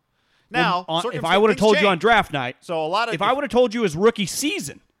 Now, if I would have told you on draft night, if I would have told you his rookie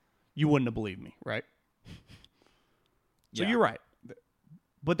season, you wouldn't have believed me, right? So you're right.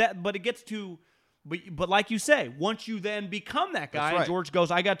 But it gets to. But like you say, once you then become that guy, right. George goes,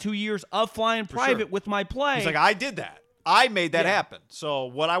 I got 2 years of flying private with my play. He's like, I did that. I made that happen. So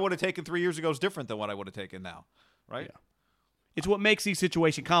what I would have taken 3 years ago is different than what I would have taken now, right? Yeah. It's what makes these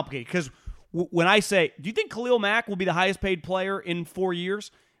situations complicated. Because when I say, do you think Khalil Mack will be the highest paid player in 4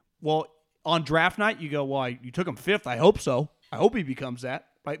 years? Well, on draft night, you go, well, you took him 5th. I hope so. I hope he becomes that.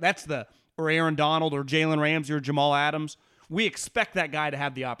 Like or Aaron Donald or Jalen Ramsey or Jamal Adams. We expect that guy to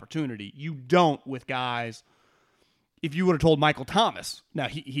have the opportunity. You don't with guys. If you would have told Michael Thomas, now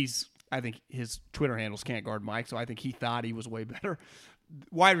I think his Twitter handles can't guard Mike, so I think he thought he was way better.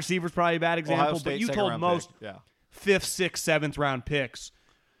 Wide receiver's probably a bad example, but you told most 5th, 6th, 7th round picks,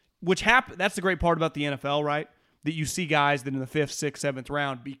 which happen. That's the great part about the NFL, right? That you see guys that in the 5th, 6th, 7th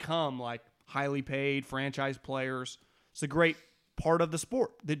round become like highly paid franchise players. It's a great part of the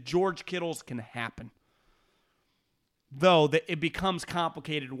sport that George Kittle's can happen. Though that it becomes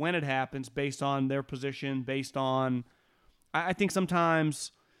complicated when it happens based on their position, based on, I think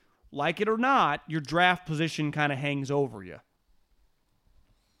sometimes, like it or not, your draft position kind of hangs over you.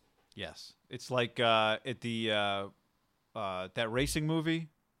 Yes. It's like at the that racing movie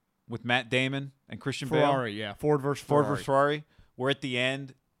with Matt Damon and Christian Ferrari, Bale. yeah. Ford versus Ferrari, where at the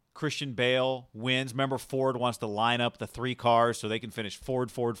end, Christian Bale wins. Remember, Ford wants to line up the 3 cars so they can finish Ford.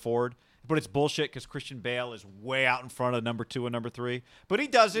 But it's bullshit because Christian Bale is way out in front of number 2 and number 3. But he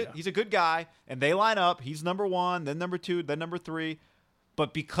does it. Yeah. He's a good guy. And they line up. He's number 1, then number 2, then number 3.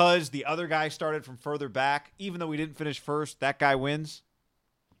 But because the other guy started from further back, even though we didn't finish first, that guy wins.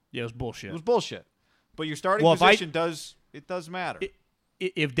 Yeah, it was bullshit. It was bullshit. But your starting position does matter.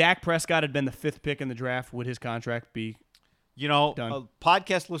 If Dak Prescott had been the 5th pick in the draft, would his contract be done? A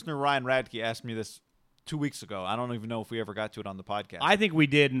podcast listener, Ryan Radke, asked me this 2 weeks ago. I don't even know if we ever got to it on the podcast. I think we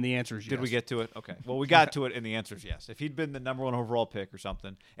did, and the answer is yes. Did we get to it? Okay. Well, we got to it, and the answer is yes. If he'd been the number 1 overall pick or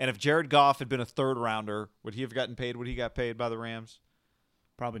something, and if Jared Goff had been a 3rd rounder, would he have gotten paid what he got paid by the Rams?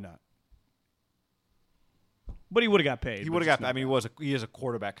 Probably not. But he would have got paid. He would have got. I mean, he is a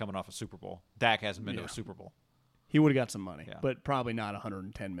quarterback coming off a Super Bowl. Dak hasn't been to a Super Bowl. He would have got some money, but probably not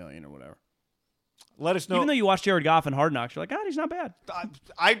 $110 million or whatever. Let us know. Even though you watch Jared Goff and Hard Knocks, you're like, God, he's not bad.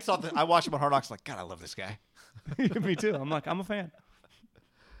 I thought that I watched him on Hard Knocks. Like, God, I love this guy. Me too. I'm a fan.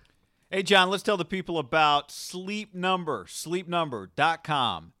 Hey, John, let's tell the people about Sleep Number.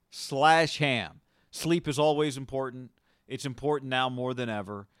 SleepNumber.com/ham. Sleep is always important. It's important now more than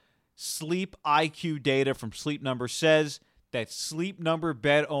ever. Sleep IQ data from Sleep Number says that Sleep Number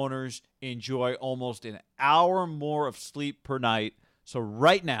bed owners enjoy almost an hour more of sleep per night. So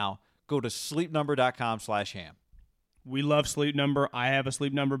right now, go to sleepnumber.com/ham. We love Sleep Number. I have a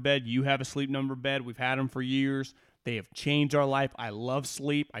Sleep Number bed. You have a Sleep Number bed. We've had them for years. They have changed our life. I love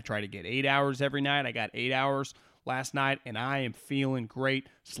sleep. I try to get 8 hours every night. I got 8 hours last night, and I am feeling great.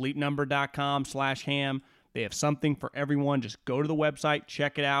 Sleepnumber.com/ham. They have something for everyone. Just go to the website,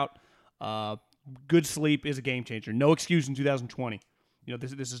 check it out. Good sleep is a game changer. No excuse in 2020. You know,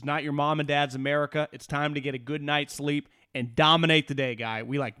 this is not your mom and dad's America. It's time to get a good night's sleep and dominate the day, guy.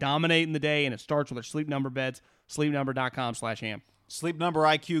 We like dominating the day, and it starts with our Sleep Number beds. Sleepnumber.com/ham. Sleep Number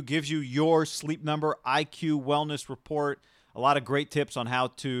IQ gives you your Sleep Number IQ wellness report. A lot of great tips on how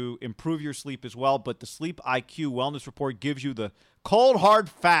to improve your sleep as well. But the Sleep IQ wellness report gives you the cold, hard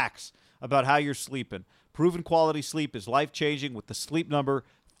facts about how you're sleeping. Proven quality sleep is life-changing with the Sleep Number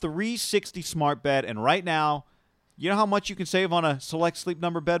 360 smart bed. And right now, you know how much you can save on a select Sleep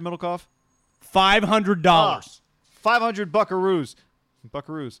Number bed, Middlecoff? $500. 500 buckaroos.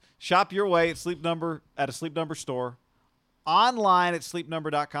 Buckaroos. Shop your way at Sleep Number at a Sleep Number store. Online at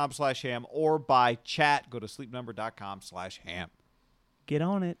sleepnumber.com/ham or by chat. Go to sleepnumber.com/ham. Get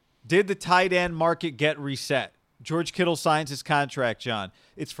on it. Did the tight end market get reset? George Kittle signs his contract, John.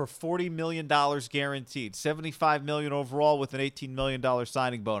 It's for $40 million guaranteed, $75 million overall with an $18 million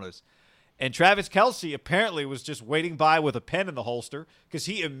signing bonus. And Travis Kelce apparently was just waiting by with a pen in the holster because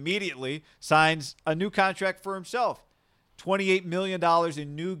he immediately signs a new contract for himself. $28 million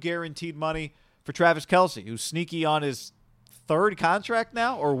in new guaranteed money for Travis Kelce, who's sneaky on his third contract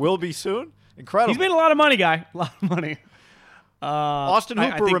now or will be soon. Incredible. He's made a lot of money, guy. A lot of money. Austin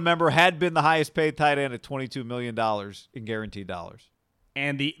Hooper, I think, remember, had been the highest paid tight end at $22 million in guaranteed dollars.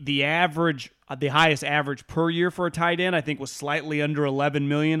 And the average, the highest average per year for a tight end, I think, was slightly under $11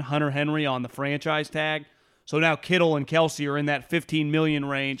 million. Hunter Henry on the franchise tag. So now Kittle and Kelce are in that $15 million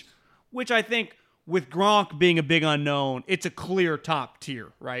range, which I think, with Gronk being a big unknown, it's a clear top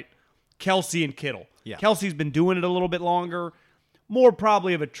tier, right? Kelce and Kittle. Yeah. Kelce's been doing it a little bit longer, more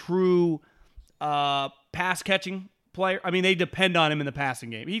probably of a true pass catching player. I mean, they depend on him in the passing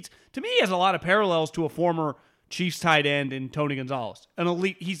game. To me, he has a lot of parallels to a former Chiefs tight end in Tony Gonzalez. An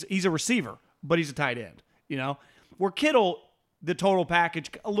elite. He's a receiver, but he's a tight end. You know, where Kittle, the total package,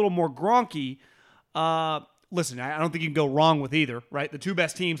 a little more Gronky. Listen, I don't think you can go wrong with either, right? The two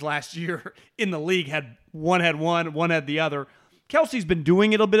best teams last year in the league had one had the other. Kelce's been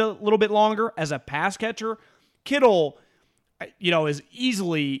doing it a little bit longer as a pass catcher. Kittle, is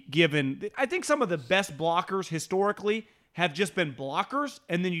easily given. I think some of the best blockers historically have just been blockers,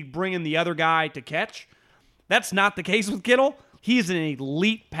 and then you bring in the other guy to catch. That's not the case with Kittle. He's an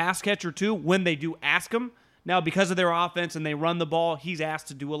elite pass catcher too when they do ask him. Now, because of their offense and they run the ball, he's asked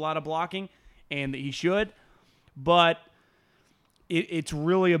to do a lot of blocking, and he should. But it's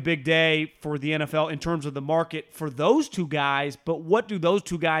really a big day for the NFL in terms of the market for those two guys. But what do those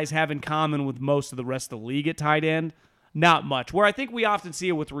two guys have in common with most of the rest of the league at tight end? Not much. Where I think we often see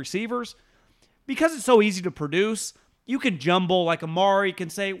it with receivers, because it's so easy to produce, you can jumble. Like Amari can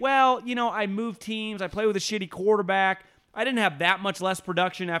say, well, I moved teams. I play with a shitty quarterback. I didn't have that much less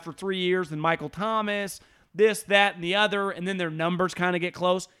production after 3 years than Michael Thomas, this, that, and the other, and then their numbers kind of get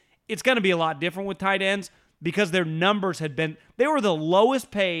close. It's going to be a lot different with tight ends, because their numbers they were the lowest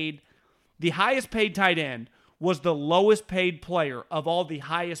paid. The highest paid tight end was the lowest paid player of all the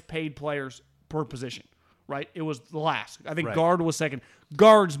highest paid players per position, right? It was the last. I think Right. Guard was second.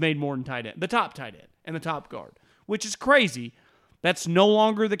 Guards made more than tight end, the top tight end and the top guard, which is crazy. That's no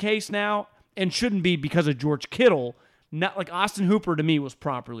longer the case now and shouldn't be because of George Kittle. Not like Austin Hooper, to me, was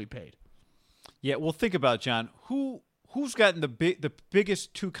properly paid. Yeah, well, think about it, John. Who's gotten the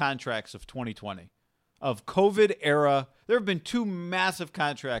biggest two contracts of 2020? Of COVID era, there have been two massive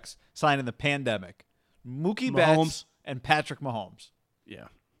contracts signed in the pandemic. Mookie Betts and Patrick Mahomes. Yeah.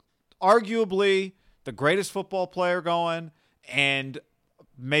 Arguably the greatest football player going and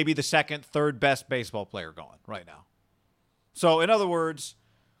maybe the second, third best baseball player going right now. So, in other words,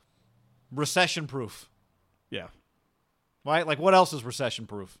 recession-proof. Yeah. Right? Like, what else is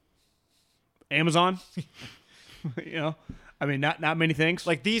recession-proof? Amazon. I mean, not many things.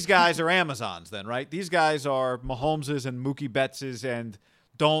 Like, these guys are Amazons then, right? These guys are Mahomeses and Mookie Bettses, and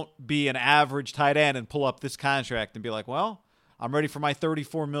don't be an average tight end and pull up this contract and be like, well, I'm ready for my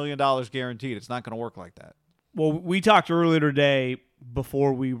 $34 million guaranteed. It's not going to work like that. Well, we talked earlier today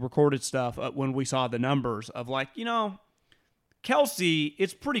before we recorded stuff when we saw the numbers of Kelce,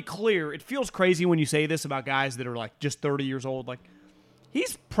 it's pretty clear. It feels crazy when you say this about guys that are like just 30 years old. Like,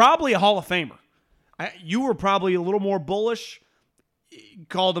 he's probably a Hall of Famer. You were probably a little more bullish. Did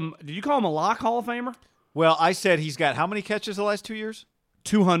you call him a lock Hall of Famer? Well, I said he's got how many catches the last 2 years?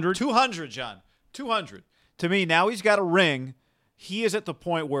 200. 200, John. 200. To me, now he's got a ring. He is at the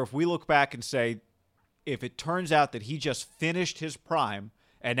point where if we look back and say, if it turns out that he just finished his prime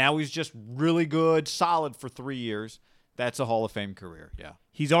and now he's just really good, solid for 3 years, that's a Hall of Fame career, yeah.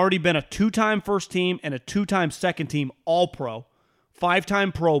 He's already been a 2-time first team and a 2-time second team All-Pro,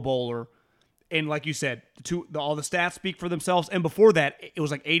 5-time Pro Bowler, and like you said, all the stats speak for themselves. And before that, it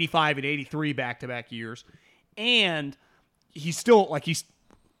was like 85 and 83 back-to-back years. And he's still,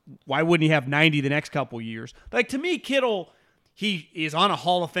 why wouldn't he have 90 the next couple years? Like, to me, Kittle, he is on a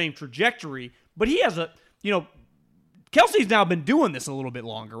Hall of Fame trajectory, but he has Kelce's now been doing this a little bit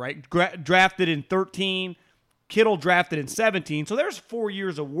longer, right? Drafted in 13, Kittle drafted in 17. So there's 4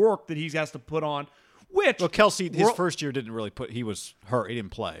 years of work that he has to put on. Well, Kelce, his first year didn't really he was hurt. He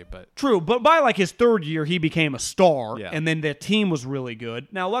didn't play, but. True, but by like his third year, he became a star, yeah. And then the team was really good.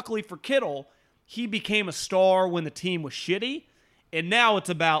 Now, luckily for Kittle, he became a star when the team was shitty, and now it's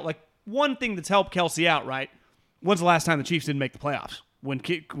about, like, one thing that's helped Kelce out, right? When's the last time the Chiefs didn't make the playoffs when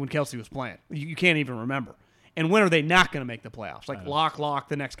Kelce was playing? You can't even remember. And when are they not going to make the playoffs? Like, lock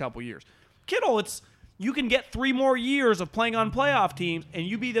the next couple years. Kittle, you can get 3 more years of playing on playoff teams, and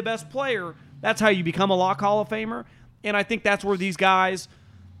you be the best player. That's how you become a lock Hall of Famer. And I think that's where these guys,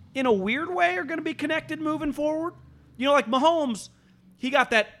 in a weird way, are going to be connected moving forward. Like Mahomes, he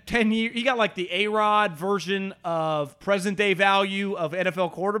got that 10-year, he got like the A-Rod version of present-day value of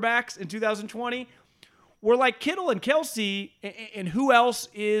NFL quarterbacks in 2020, where like Kittle and Kelce, and who else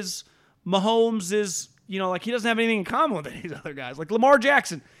is Mahomes is, he doesn't have anything in common with these other guys. Like Lamar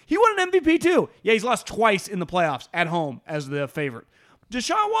Jackson, he won an MVP too. Yeah, he's lost twice in the playoffs at home as the favorite.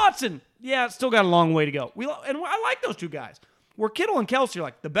 Deshaun Watson, yeah, still got a long way to go. And I like those two guys. Where Kittle and Kelce are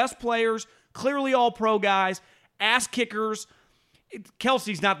like the best players, clearly all pro guys, ass kickers.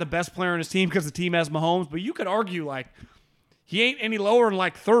 Kelce's not the best player on his team because the team has Mahomes, but you could argue like he ain't any lower than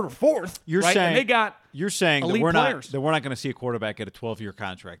like third or fourth. You're right? saying And they got you're saying elite that we're players. not going to see a quarterback get a 12-year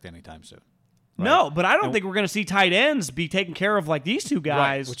contract anytime soon. Right? No, but I don't think we're going to see tight ends be taken care of like these two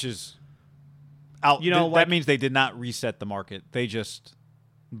guys, right, which is out. That means they did not reset the market. They just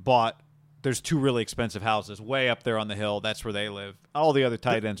bought. There's 2 really expensive houses way up there on the hill. That's where they live. All the other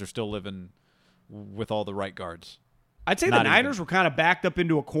tight ends are still living with all the right guards. I'd say the Niners were kind of backed up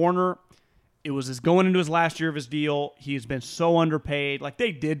into a corner. It was going into his last year of his deal. He's been so underpaid. Like,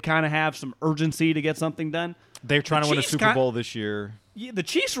 they did kind of have some urgency to get something done. They're trying to win a Super Bowl this year. Yeah, the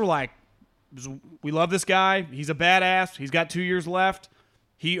Chiefs were like, we love this guy. He's a badass. He's got 2 years left.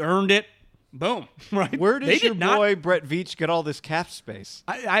 He earned it. Boom. Right? Where does your boy Brett Veach get all this cap space?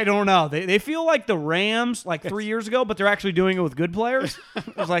 I don't know. They feel like the Rams like 3 years ago, but they're actually doing it with good players. I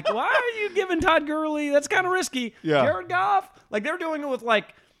was like, why are you giving Todd Gurley? That's kind of risky. Yeah. Jared Goff. Like, they're doing it with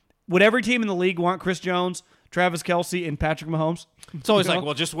like, would every team in the league want Chris Jones, Travis Kelce, and Patrick Mahomes? It's always like,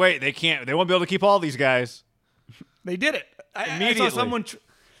 well, just wait. They won't be able to keep all these guys. They did it. Immediately.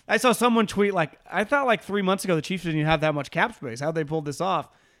 I saw someone tweet like, I thought like 3 months ago the Chiefs didn't even have that much cap space. How'd they pull this off?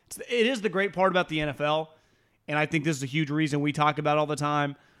 It is the great part about the NFL, and I think this is a huge reason we talk about it all the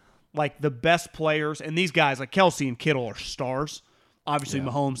time. Like, the best players, and these guys like Kelce and Kittle are stars. Obviously,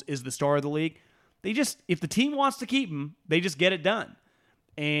 Mahomes is the star of the league. They just, if the team wants to keep him, they just get it done.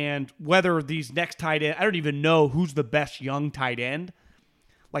 And whether these next tight end, I don't even know who's the best young tight end.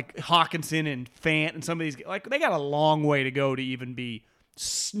 Like Hawkinson and Fant and some of these, like, they got a long way to go to even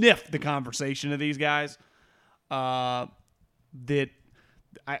sniff the conversation of these guys. I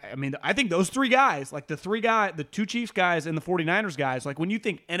think those 3 guys, like the 2 Chiefs guys and the 49ers guys, like when you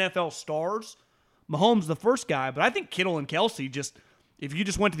think NFL stars, Mahomes the first guy, but I think Kittle and Kelce if you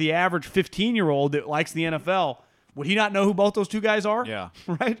just went to the average 15-year-old that likes the NFL, would he not know who both those 2 guys are? Yeah.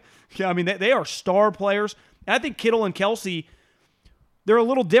 Right? Yeah, I mean, they are star players. And I think Kittle and Kelce, they're a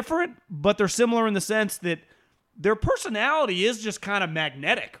little different, but they're similar in the sense that their personality is just kind of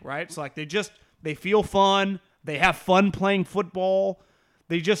magnetic, right? It's like they feel fun. They have fun playing football.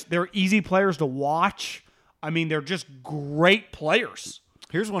 They're easy players to watch. I mean, they're just great players.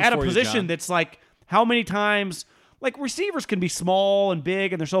 Here's one at for a you, position John. that's like, how many times, like, receivers can be small and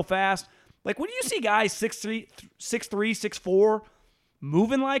big and they're so fast. Like, when you see guys 6'3", 6'4",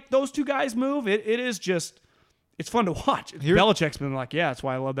 moving like those 2 guys move, it is just, it's fun to watch. Belichick's been like, yeah, that's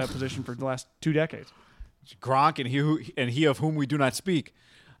why I love that position for the last 2 decades. Gronk and he of whom we do not speak.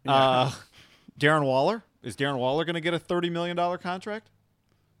 Darren Waller. Is Darren Waller going to get a $30 million contract?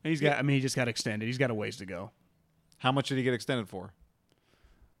 He just got extended. He's got a ways to go. How much did he get extended for?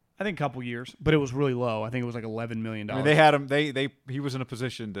 I think a couple years, but it was really low. I think it was like $11 million. I mean, they had him. He was in a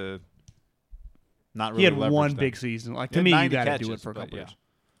position to not really. He had leverage one them. big season. Like to me, you got to do it catches, for a couple yeah. years.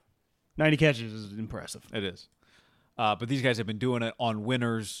 90 catches is impressive. It is. But these guys have been doing it on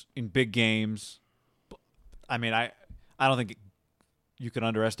winners in big games. I mean, I don't think you can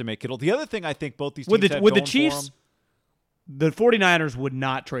underestimate Kittle. The other thing I think both these teams have with the going Chiefs, for them, the 49ers would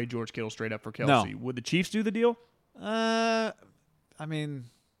not trade George Kittle straight up for Kelsey. No. Would the Chiefs do the deal? I mean,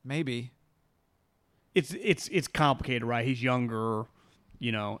 maybe. It's complicated, right? He's younger.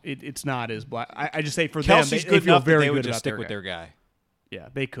 You know, it's not as black. I just say for Kelsey's them, good they feel enough that very they would good just about stick with their guy. Yeah,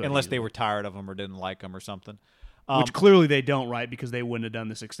 they could. Unless easily. they were tired of him or didn't like him or something. Which clearly they don't, right? Because they wouldn't have done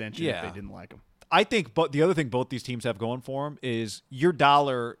this extension if Yeah. they didn't like him. I think the other thing both these teams have going for them is your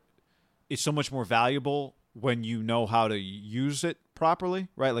dollar is so much more valuable when you know how to use it properly,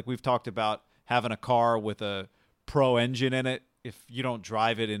 right? Like we've talked about having a car with a pro engine in it. If you don't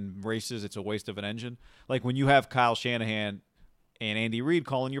drive it in races, it's a waste of an engine. Like when you have Kyle Shanahan and Andy Reid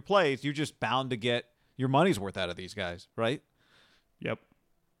calling your plays, you're just bound to get your money's worth out of these guys, right? Yep.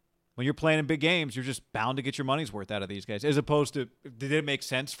 When you're playing in big games, you're just bound to get your money's worth out of these guys. As opposed to, did it make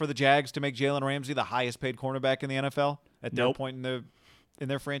sense for the Jags to make Jalen Ramsey the highest paid cornerback in the NFL at their point in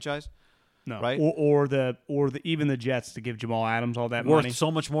their franchise? No, right? Or even the Jets to give Jamal Adams all that Worth money.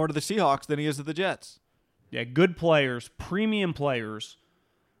 so much more to the Seahawks than he is to the Jets. Yeah, good players, premium players.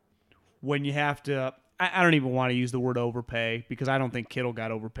 When you have to, I don't even want to use the word overpay because I don't think Kittle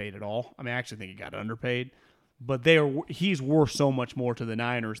got overpaid at all. I mean, I actually think he got underpaid. But he's worth so much more to the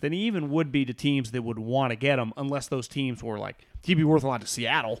Niners than he even would be to teams that would want to get him, unless those teams were like, he'd be worth a lot to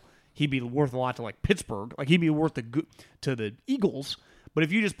Seattle. He'd be worth a lot to like Pittsburgh. Like he'd be worth to the Eagles. But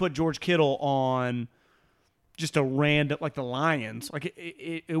if you just put George Kittle on just a random, like the Lions, like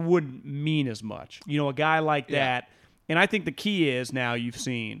it wouldn't mean as much. You know, a guy like that. And I think the key is now you've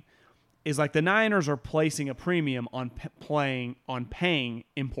seen is like the Niners are placing a premium on paying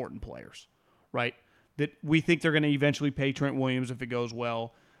important players, right? That we think they're going to eventually pay Trent Williams if it goes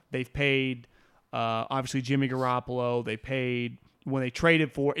well. They've paid, obviously, Jimmy Garoppolo. They paid when they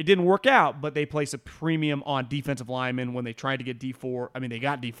traded for – it didn't work out, but they placed a premium on defensive linemen when they tried to get D4. I mean, they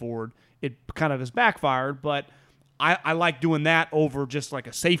got D4'd. It kind of has backfired, but I like doing that over just like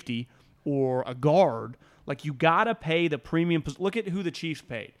a safety or a guard. Like you got to pay the premium. Look at who the Chiefs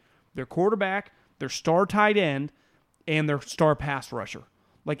paid. Their quarterback, their star tight end, and their star pass rusher.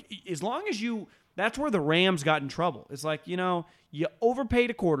 Like as long as you – that's where the Rams got in trouble. It's like, you know, you overpaid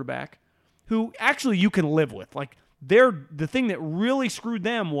a quarterback who actually you can live with. Like the thing that really screwed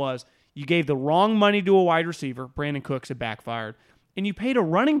them was you gave the wrong money to a wide receiver, Brandon Cooks, it backfired, and you paid a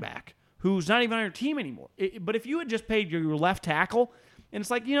running back who's not even on your team anymore. But if you had just paid your left tackle, and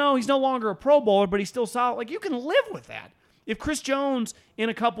it's like, you know, he's no longer a Pro Bowler, but he's still solid, like you can live with that. If Chris Jones in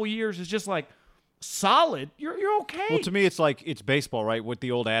a couple years is just like solid, you're okay. Well, to me, it's like it's baseball, right? What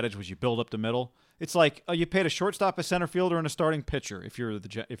the old adage was, you build up the middle. It's like you paid a shortstop, a center fielder, and a starting pitcher if you're the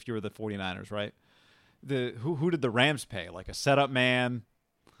 49ers, right? Who did the Rams pay? Like a setup man,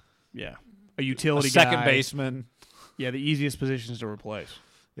 yeah, a utility second guy. baseman. Yeah, the easiest positions to replace.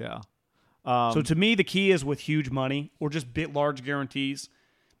 Yeah. So to me, the key is with huge money or just large guarantees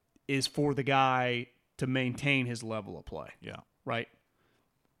is for the guy to maintain his level of play. Yeah. Right?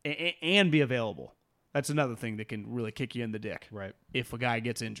 And be available. That's another thing that can really kick you in the dick. Right. If a guy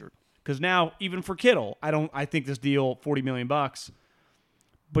gets injured. Because now, even for Kittle, I think this deal, $40 million,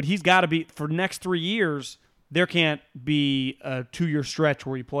 but he's got to be, for the next 3 years, there can't be a 2-year stretch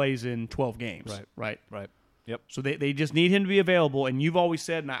where he plays in 12 games. Right. Yep. So they just need him to be available. And you've always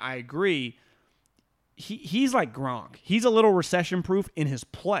said, and I agree, he's like Gronk. He's a little recession-proof in his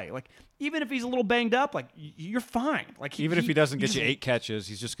play. Like, even if he's a little banged up, like, you're fine. Like Even if he doesn't get you 8 catches,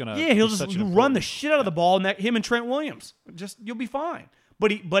 he's just going to he'll just run the shit out of the ball, and him and Trent Williams. You'll be fine.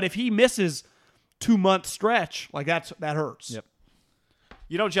 But if he misses 2-month stretch, like that hurts. Yep.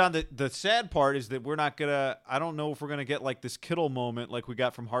 You know, John, the sad part is that we're not gonna. I don't know if we're gonna get like this Kittle moment like we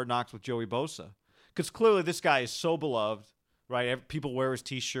got from Hard Knocks with Joey Bosa, because clearly this guy is so beloved, right? People wear his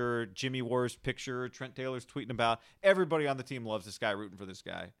T-shirt. Jimmy wore his picture. Trent Taylor's tweeting about. Everybody on the team loves this guy, rooting for this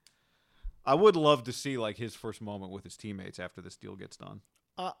guy. I would love to see like his first moment with his teammates after this deal gets done.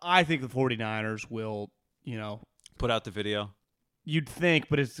 I think the 49ers will, put out the video. You'd think,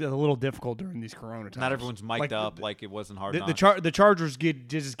 but it's a little difficult during these Corona times. Not everyone's mic'd up like it wasn't Hard Knocks. The Chargers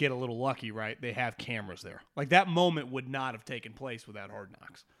just get a little lucky, right? They have cameras there. Like that moment would not have taken place without Hard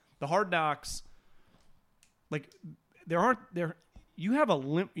Knocks. The Hard Knocks, like there. You have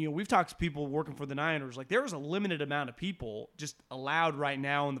we've talked to people working for the Niners. Like there is a limited amount of people just allowed right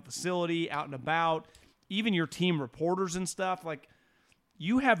now in the facility, out and about. Even your team reporters and stuff. Like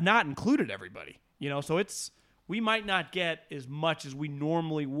you have not included everybody. So we might not get as much as we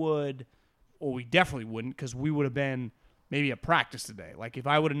normally would, or we definitely wouldn't, because we would have been maybe at practice today. Like if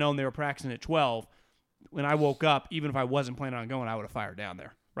I would have known they were practicing at 12, when I woke up, even if I wasn't planning on going, I would have fired down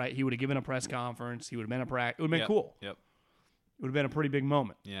there. Right? He would have given a press conference. He would have been a practice. It would have been cool. Yep. It would have been a pretty big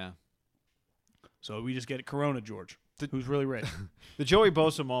moment. Yeah. So we just get it Corona, George, who's really rich. The Joey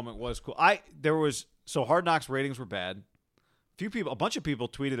Bosa moment was cool. So Hard Knocks ratings were bad. A bunch of people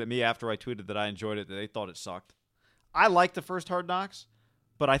tweeted at me after I tweeted that I enjoyed it, that they thought it sucked. I liked the first Hard Knocks,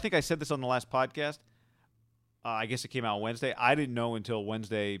 but I think I said this on the last podcast. I guess it came out Wednesday. I didn't know until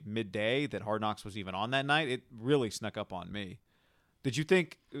Wednesday midday that Hard Knocks was even on that night. It really snuck up on me. Did you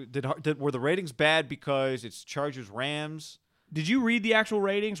think were the ratings bad because it's Chargers-Rams? Did you read the actual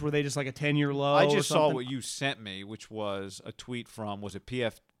ratings? Were they just like a 10-year low? I just saw what you sent me, which was a tweet from, was it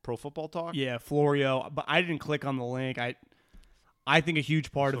PF Pro Football Talk? Yeah, Florio. But I didn't click on the link. I think a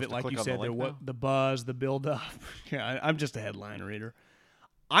huge part of it, like you said, the buzz, the build-up. Yeah, I'm just a headline reader.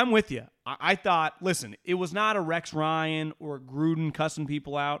 I'm with you. I thought, listen, it was not a Rex Ryan or a Gruden cussing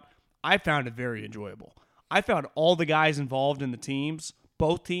people out. I found it very enjoyable. I found all the guys involved in the teams,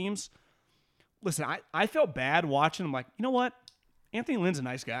 both teams. Listen, I felt bad watching them. Like, you know what? Anthony Lynn's a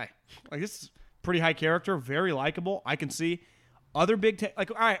nice guy. Like, this is pretty high character, very likable. I can see other big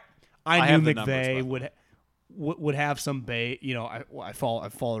I knew McVay would have some bait. I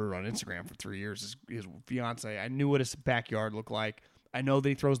followed her on Instagram for 3 years. His fiance. I knew what his backyard looked like. I know that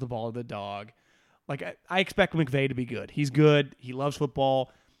he throws the ball to the dog. Like I expect McVay to be good. He's good. He loves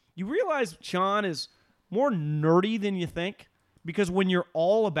football. You realize Sean is more nerdy than you think. Because when you're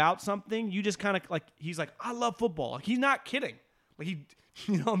all about something, you just kind of he's like, I love football. Like, he's not kidding. Like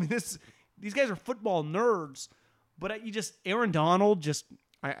these guys are football nerds. But Aaron Donald he's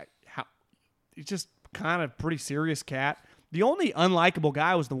just kind of pretty serious cat. The only unlikable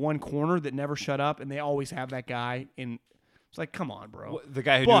guy was the one corner that never shut up, and they always have that guy. And it's like, come on, bro. The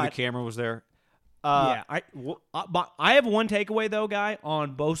guy who knew the camera was there. But I have one takeaway though, guy,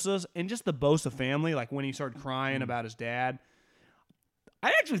 on Bosa's and just the Bosa family. Like when he started crying about his dad.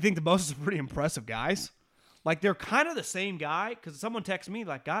 I actually think the Bosa's are pretty impressive guys. Like, they're kind of the same guy, because someone texted me,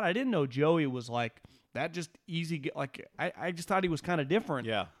 like, God, I didn't know Joey was, like, that just easy. Like, I just thought he was kind of different.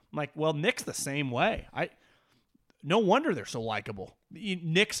 Yeah. I'm like, well, Nick's the same way. No wonder they're so likable.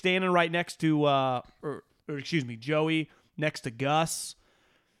 Nick standing right next to, Joey next to Gus.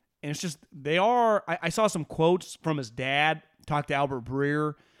 And it's just, they are, I saw some quotes from his dad, talked to Albert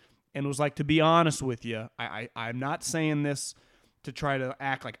Breer, and was like, to be honest with you, I'm not saying this to try to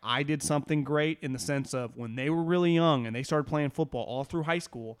act like I did something great, in the sense of when they were really young and they started playing football all through high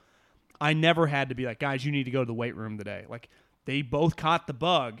school, I never had to be like, guys, you need to go to the weight room today. Like, they both caught the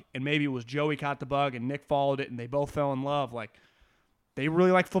bug, and maybe it was Joey caught the bug and Nick followed it, and they both fell in love. Like, they really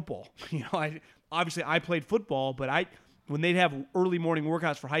like football. I played football, but when they'd have early morning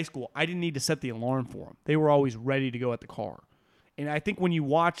workouts for high school, I didn't need to set the alarm for them. They were always ready to go at the car. And I think when you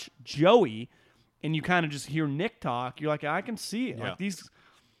watch Joey and you kind of just hear Nick talk, you're like, I can see it. Yeah.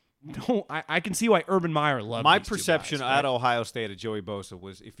 Like I can see why Urban Meyer loved my these two perception guys, right? at Ohio State of Joey Bosa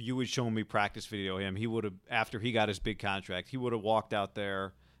was, if you would show me practice video of him, he would have, after he got his big contract, he would have walked out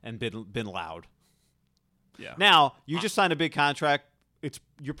there and been loud. Yeah. Now, you just signed a big contract.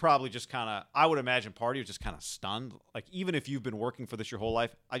 You're probably just kind of, I would imagine part of you is just kind of stunned. Like, even if you've been working for this your whole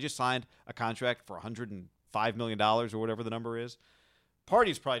life, I just signed a contract for $105 million or whatever the number is.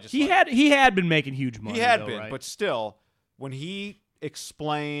 Party's probably just he had been making huge money. He had though, been, right? but still, when he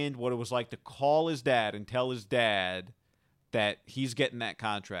explained what it was like to call his dad and tell his dad that he's getting that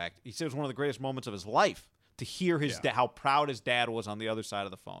contract, he said it was one of the greatest moments of his life to hear his how proud his dad was on the other side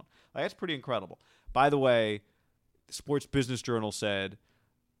of the phone. Like, that's pretty incredible. By the way, the Sports Business Journal said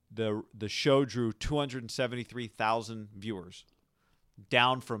the show drew 273,000 viewers,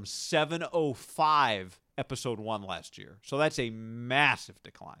 down from 705 episode 1 last year. So that's a massive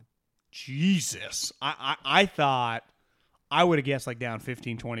decline. Jesus. I thought I would have guessed like down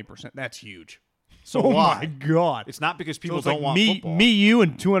 15-20%. That's huge. So why? My God. It's not because people so don't want football. Me, you,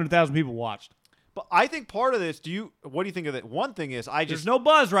 and 200,000 people watched. But I think part of this, what do you think of that? One thing is, there's no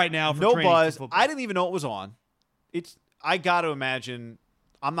buzz right now for no training buzz. football. I didn't even know it was on. I got to imagine,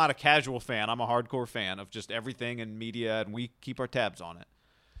 I'm not a casual fan. I'm a hardcore fan of just everything in media, and we keep our tabs on it.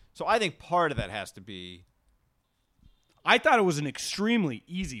 So I think part of that has to be. I thought it was an extremely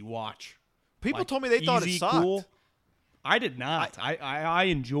easy watch. People told me they thought it sucked. Cool. I did not. I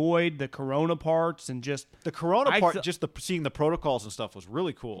enjoyed the Corona parts and just The Corona part, just seeing the protocols and stuff was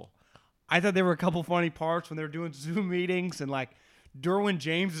really cool. I thought there were a couple funny parts when they were doing Zoom meetings and like Derwin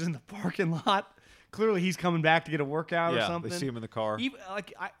James is in the parking lot. Clearly, he's coming back to get a workout or something. They see him in the car.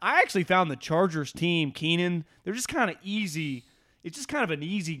 I actually found the Chargers team, Keenan, they're just kind of easy. It's just kind of an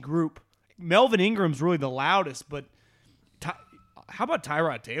easy group. Melvin Ingram's really the loudest, but how about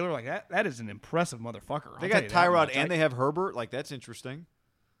Tyrod Taylor? Like that is an impressive motherfucker. They got Tyrod and they have Herbert. Like, that's interesting.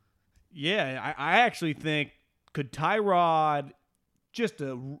 Yeah, I actually think, could Tyrod, just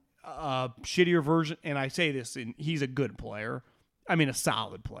a shittier version, and I say this, and he's a good player. I mean, a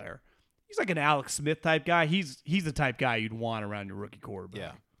solid player. He's like an Alex Smith type guy. He's the type guy you'd want around your rookie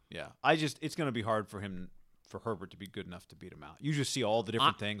quarterback. Yeah. It's going to be hard for Herbert to be good enough to beat him out. You just see all the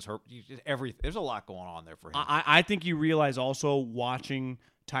different things. There's a lot going on there for him. I think you realize also watching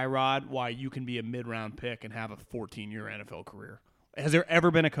Tyrod why you can be a mid-round pick and have a 14-year NFL career. Has there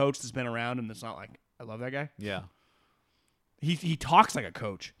ever been a coach that's been around and that's not like, I love that guy? Yeah. He talks like a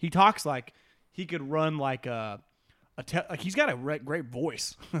coach. He talks like he could run like he's got a great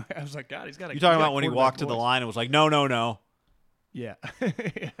voice. I was like, God, he's got a. You're talking about when he walked to the line and was like, no. Yeah.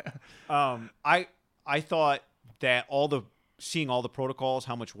 I thought that seeing all the protocols,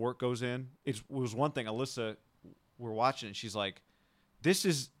 how much work goes in, it was one thing. Alyssa, we're watching it. She's like,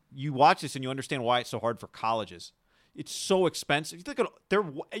 you watch this and you understand why it's so hard for colleges. It's so expensive. You think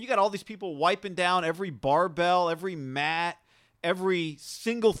you got all these people wiping down every barbell, every mat, every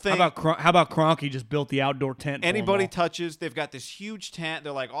single thing. How about Kroenke just built the outdoor tent? Anybody touches, they've got this huge tent.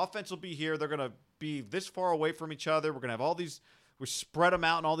 They're like, offense will be here. They're going to be this far away from each other. We're going to have all these. We spread them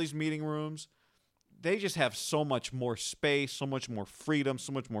out in all these meeting rooms. They just have so much more space, so much more freedom,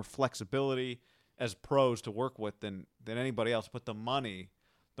 so much more flexibility as pros to work with than anybody else. But the money,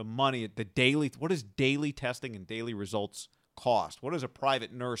 the daily. What does daily testing and daily results cost? What does a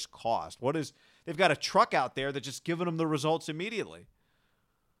private nurse cost? They've got a truck out there that's just giving them the results immediately.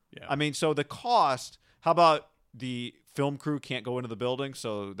 Yeah. I mean, so the cost, how about the film crew can't go into the building?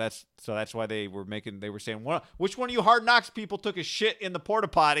 So that's why they were saying, which one of you Hard Knocks people took a shit in the porta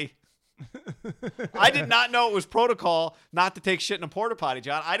potty? I did not know it was protocol not to take shit in a porta potty,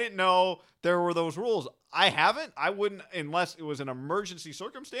 John. I didn't know there were those rules. I wouldn't unless it was an emergency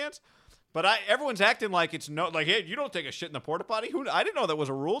circumstance. But everyone's acting like it's hey, you don't take a shit in the porta potty. I didn't know that was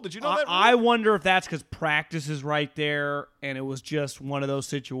a rule. Did you know that rule? I wonder if that's because practice is right there, and it was just one of those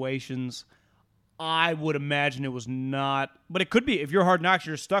situations. I would imagine it was not, but it could be. If you're Hard Knocks,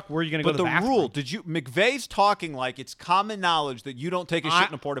 you're stuck. Where are you going to go to the bathroom? But the rule, McVay's talking like it's common knowledge that you don't take a shit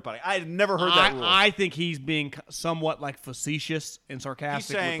in a porta potty. I had never heard that rule. I think he's being somewhat like facetious and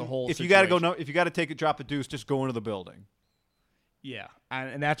sarcastic with the whole situation. If you got to take a drop of deuce, just go into the building. Yeah,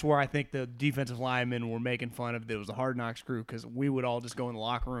 and that's where I think the defensive linemen were making fun of that it was a Hard Knocks crew because we would all just go in the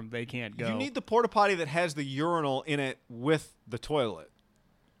locker room. They can't go. You need the porta potty that has the urinal in it with the toilet.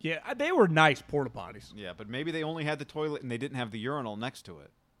 Yeah, they were nice porta potties. Yeah, but maybe they only had the toilet and they didn't have the urinal next to it.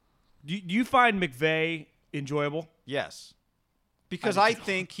 Do you find McVay enjoyable? Yes, because I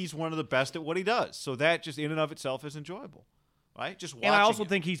think he's one of the best at what he does. So that just in and of itself is enjoyable. Right? Just watching. And I also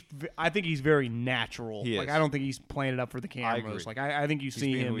think he's very natural. He is. Like I don't think he's playing it up for the cameras. I agree. Like I think you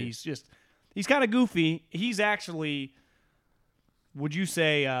see him. He's kind of goofy. He's actually, would you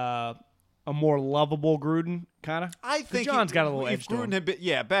say, a more lovable Gruden kind of? I think John's got a little edge to him. Gruden had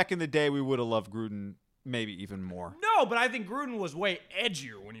been, back in the day we would have loved Gruden maybe even more. No, but I think Gruden was way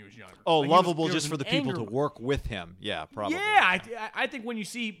edgier when he was younger. Oh, like lovable just for the people to work with him. Yeah, probably. Yeah, I think when you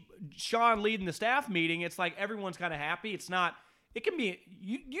see Sean leading the staff meeting, it's like everyone's kind of happy. It's not. It can be.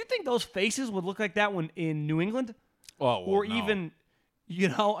 You think those faces would look like that when in New England? Oh, well, or no. even,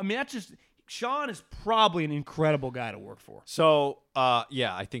 I mean, that's just. Sean is probably an incredible guy to work for. So,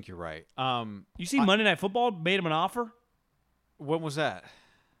 yeah, I think you're right. You see Monday Night Football made him an offer? When was that?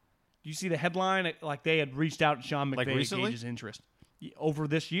 Do you see the headline? Like they had reached out to Sean McVay to gauge his interest over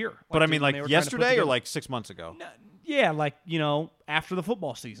this year. But I mean, like yesterday or like 6 months ago? No, yeah, like, after the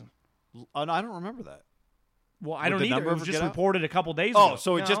football season. No, I don't remember that. Well, I don't either. It was just reported a couple days ago. Oh,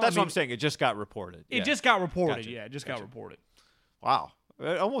 so that's what I'm saying. It just got reported. It just got reported. Gotcha. Yeah, it just got reported. Wow.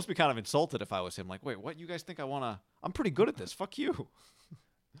 I'd almost be kind of insulted if I was him. Like, wait, what? You guys think I want to? I'm pretty good at this. Fuck you.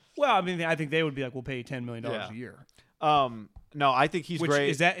 Well, I mean, I think they would be like, we'll pay you $10 million a year. No, I think he's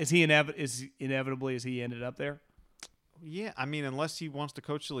great. Is he inevitably as he ended up there? Yeah, I mean, unless he wants to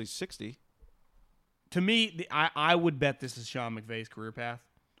coach till he's 60. To me, I would bet this is Sean McVay's career path.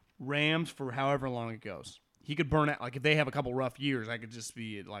 Rams for however long it goes. He could burn out. Like, if they have a couple rough years, I could just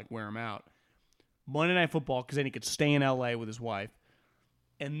be like, wear him out. Monday Night Football, because then he could stay in L.A. with his wife.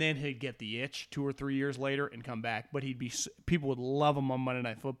 and then he'd get the itch 2 or 3 years later and come back. But people would love him on Monday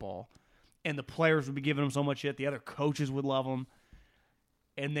Night Football, and the players would be giving him so much shit. The other coaches would love him,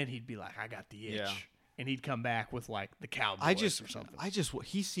 and then he'd be like, "I got the itch," Yeah. and he'd come back with like the Cowboys or something.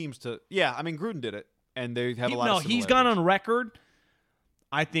 He seems to. Yeah, I mean Gruden did it, and they have a lot. No, of he's gone on record.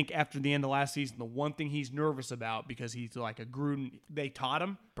 I think after the end of last season, the one thing he's nervous about because he's like a Gruden, they taught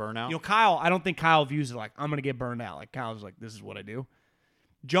him burnout. You know, Kyle. I don't think Kyle views it like I'm going to get burned out. Like Kyle's like, this is what I do.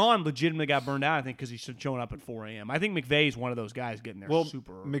 John legitimately got burned out, I think, because he's showing up at 4 a.m. I think McVay's one of those guys getting there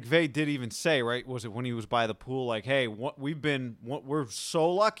super early. McVay did even say, right, was it when he was by the pool, like, hey, we're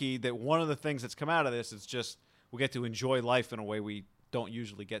so lucky that one of the things that's come out of this is just we get to enjoy life in a way we don't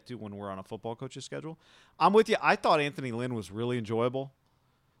usually get to when we're on a football coach's schedule. I'm with you. I thought Anthony Lynn was really enjoyable.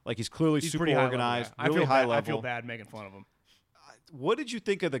 Like, he's clearly super organized, really high level. I feel bad making fun of him. What did you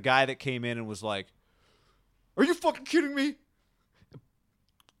think of the guy that came in and was like, are you fucking kidding me?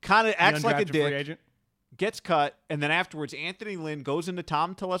 Kind of acts like a dick, free agent? gets cut, and then afterwards Anthony Lynn goes into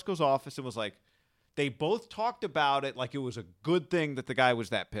Tom Telesco's office and was like, they both talked about it like it was a good thing that the guy was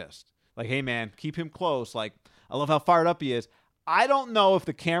that pissed. Like, hey, man, keep him close. Like, I love how fired up he is. I don't know if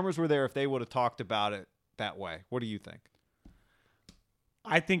the cameras were there if they would have talked about it that way. What do you think?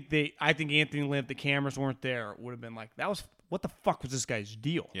 I think Anthony Lynn, if the cameras weren't there, would have been like, what the fuck was this guy's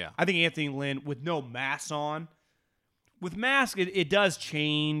deal? Yeah. I think Anthony Lynn, with no mask on, with mask, it does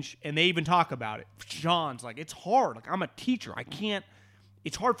change, and they even talk about it. John's like, it's hard. Like, I'm a teacher.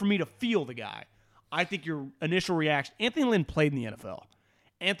 It's hard for me to feel the guy. I think your initial reaction, Anthony Lynn played in the NFL.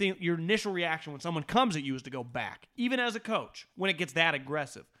 Your initial reaction when someone comes at you is to go back, even as a coach, when it gets that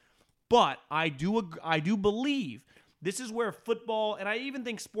aggressive. But I do believe this is where football, and I even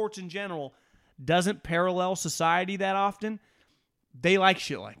think sports in general, doesn't parallel society that often. They like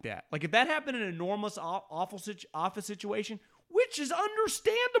shit like that. Like, if that happened in a normal office situation, which is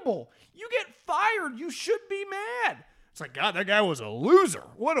understandable, you get fired, you should be mad. It's like, God, that guy was a loser.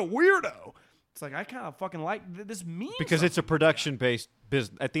 What a weirdo. It's like, I kind of fucking like this means because it's a production-based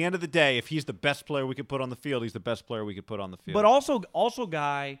business. At the end of the day, if he's the best player we could put on the field, he's the best player we could put on the field. But also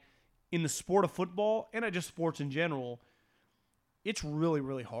guy, in the sport of football, and just sports in general, it's really,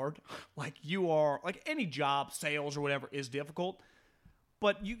 really hard. Like, you are, like any job, sales or whatever, is difficult.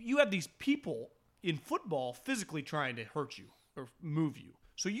 But you have these people in football physically trying to hurt you or move you.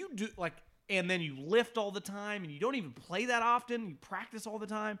 So you do, like, and then you lift all the time, and you don't even play that often. You practice all the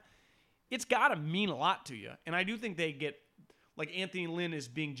time. It's got to mean a lot to you. And I do think they get, like, Anthony Lynn is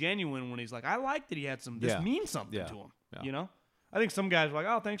being genuine when he's like, I like that he had this means something to him, you know? I think some guys are like,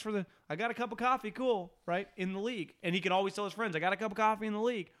 oh, thanks for I got a cup of coffee, cool, right, in the league. And he can always tell his friends, I got a cup of coffee in the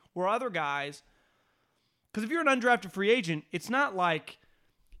league. Where other guys, because if you're an undrafted free agent, it's not like,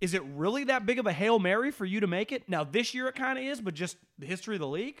 is it really that big of a Hail Mary for you to make it? Now, this year it kind of is, but just the history of the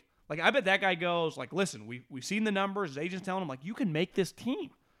league. Like, I bet that guy goes, like, listen, we've seen the numbers. His agent's telling him, like, you can make this team.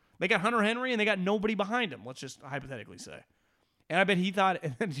 They got Hunter Henry, and they got nobody behind him, let's just hypothetically say. And I bet he thought,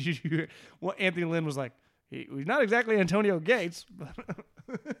 and then Anthony Lynn was like, he's not exactly Antonio Gates.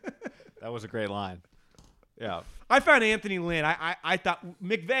 That was a great line. Yeah. I found Anthony Lynn, I thought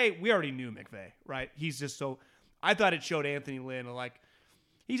McVay, we already knew McVay, right? He's just so, I thought it showed Anthony Lynn, like,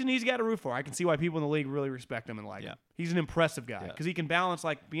 he's an easy guy to root for. I can see why people in the league really respect him and like him. He's an impressive guy because he can balance,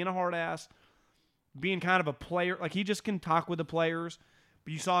 like, being a hard ass, being kind of a player. Like, he just can talk with the players.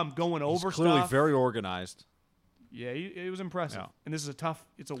 But you saw him going over stuff. Clearly very organized. Yeah, it was impressive. Yeah. And this is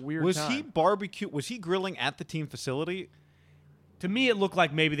it's a weird Was time. Was he grilling at the team facility? To me, it looked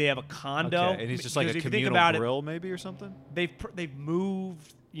like maybe they have a condo. Okay. And he's just like a communal grill maybe or something? They've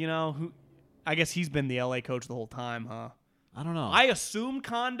moved, you know. I guess he's been the LA coach the whole time, huh? I don't know. I assumed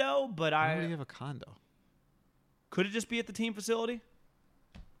condo, but Why would he have a condo? Could it just be at the team facility?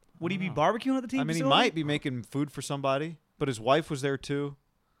 Would he be barbecuing at the team facility? He might be making food for somebody, but his wife was there too.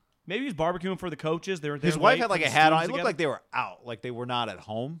 Maybe he's barbecuing for the coaches. His wife had like a hat on. It looked like they were out, like they were not at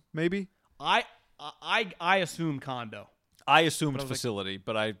home. Maybe. I assumed condo. I assumed facility,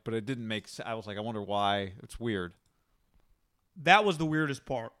 but it didn't make sense. I was like, I wonder why. It's weird. That was the weirdest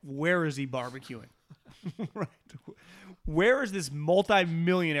part. Where is he barbecuing? Right. Where is this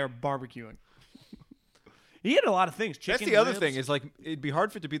multi-millionaire barbecuing? He had a lot of things. Chicken, that's the other ribs. thing is, like, it'd be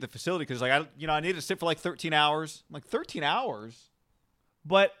hard for it to be the facility because, like, I need to sit for like 13 hours. I'm like, 13 hours?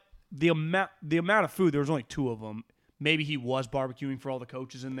 But the amount of food, there was only 2 of them. Maybe he was barbecuing for all the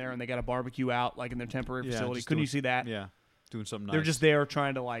coaches in there, and they got a barbecue out, like, in their temporary facility. Couldn't you see that? Yeah, doing something nice. They're just there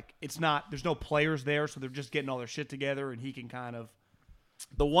trying to, like, there's no players there, so they're just getting all their shit together, and he can kind of.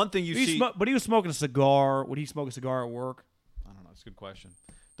 The one thing you see. But he was smoking a cigar. Would he smoke a cigar at work? I don't know. It's a good question.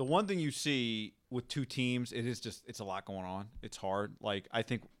 The one thing you see with two teams, it's a lot going on. It's hard. Like, I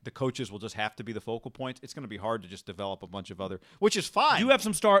think the coaches will just have to be the focal points. It's going to be hard to just develop a bunch of other, which is fine. Do have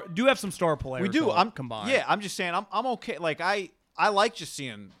some star players. We do. I'm combined. Yeah, I'm just saying I'm okay. Like, I like just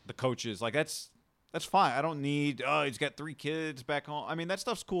seeing the coaches. Like, that's fine. I don't need, he's got 3 kids back home. I mean, that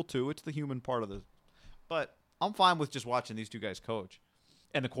stuff's cool too. It's the human part of the, but I'm fine with just watching these two guys coach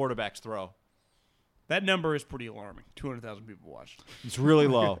and the quarterbacks throw. That number is pretty alarming. 200,000 people watched. It's really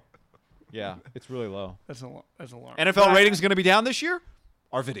low. Yeah, it's really low. That's alarming. NFL ratings going to be down this year?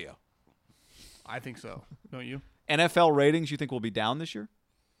 Our video. I think so. Don't you? NFL ratings you think will be down this year?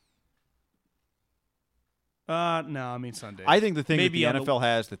 No, I mean Sunday. I think the thing that the NFL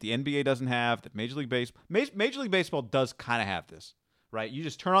has that the NBA doesn't have, that Major League Baseball does kind of have this, right? You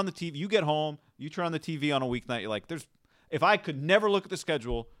just turn on the TV, you get home, you turn on the TV on a weeknight, you're like, if I could never look at the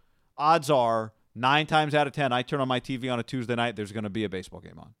schedule, odds are 9 times out of 10, I turn on my TV on a Tuesday night, there's going to be a baseball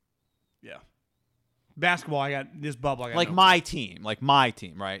game on. Yeah. Basketball, I got this bubble. Like my team,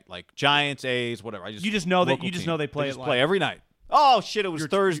 right? Like Giants, A's, whatever. You just know they play it. Play every night. Oh shit! It was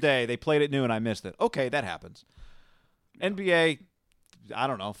Thursday. They played at noon. I missed it. Okay, that happens. NBA, I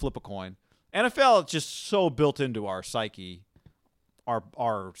don't know. Flip a coin. NFL, it's just so built into our psyche,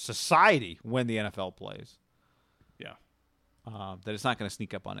 our society when the NFL plays. Yeah. That it's not going to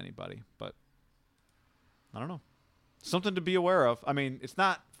sneak up on anybody. But I don't know. Something to be aware of. I mean, it's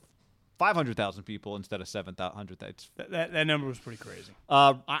not 500,000 people instead of 700,000. That number was pretty crazy.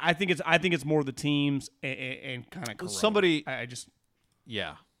 I think it's more the teams and kind of somebody.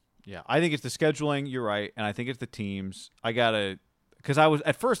 Yeah. I think it's the scheduling. You're right, and I think it's the teams. Because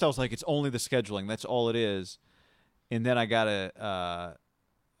at first I was like, it's only the scheduling. That's all it is. And then I got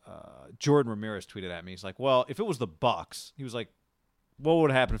Jordan Ramirez tweeted at me. He's like, well, if it was the Bucks, he was like, what would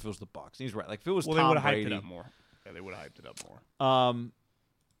happen if it was the Bucks? And he's right. Like if it was Tom Brady, they would have hyped it up more. Yeah, they would have hyped it up more.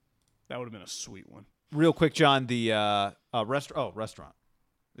 That would have been a sweet one. Real quick, John, the restaurant.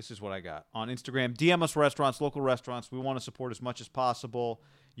 This is what I got. On Instagram, DM us restaurants, local restaurants. We want to support as much as possible.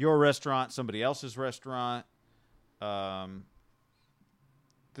 Your restaurant, somebody else's restaurant.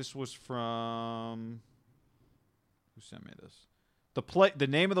 This was from... Who sent me this? The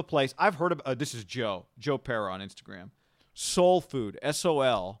name of the place, I've heard of... this is Joe Pera on Instagram. Soul Food,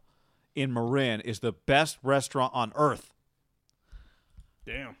 SOL, in Marin is the best restaurant on earth.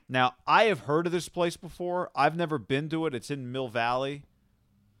 Damn. Now, I have heard of this place before. I've never been to it. It's in Mill Valley.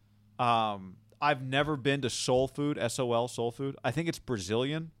 I've never been to Soul Food, SOL, Soul Food. I think it's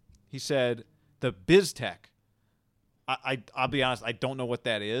Brazilian. He said the BizTech. I'll be honest, I don't know what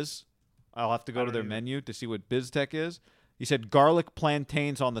that is. I'll have to go to their menu to see what BizTech is. He said garlic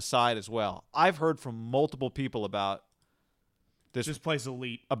plantains on the side as well. I've heard from multiple people about this place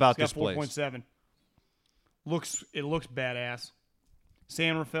elite. About it's got this place. 4.7. It looks badass.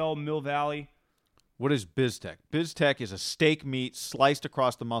 San Rafael, Mill Valley. What is BizTech? BizTech is a steak meat sliced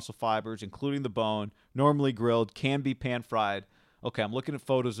across the muscle fibers, including the bone, normally grilled, can be pan-fried. Okay, I'm looking at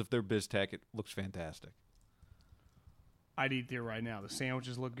photos of their BizTech. It looks fantastic. I'd eat there right now. The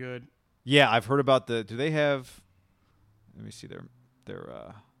sandwiches look good. Yeah, I've heard about do they have, let me see,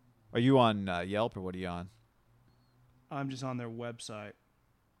 are you on Yelp or what are you on? I'm just on their website.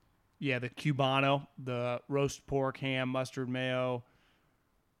 Yeah, the Cubano, the roast pork, ham, mustard, mayo.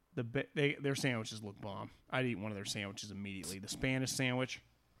 Their sandwiches look bomb. I'd eat one of their sandwiches immediately. The Spanish sandwich.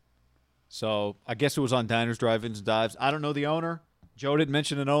 So I guess it was on Diners, Drive-Ins, and Dives. I don't know the owner. Joe didn't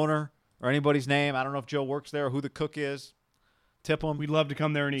mention an owner or anybody's name. I don't know if Joe works there or who the cook is. Tip them. We'd love to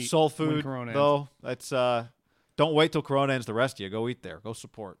come there and eat. Soul Food, though. That's don't wait till Corona ends. The rest of you go eat there. Go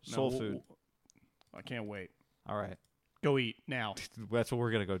support Soul Food. I can't wait. All right, go eat now. That's what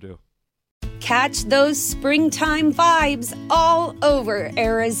we're gonna go do. Catch those springtime vibes all over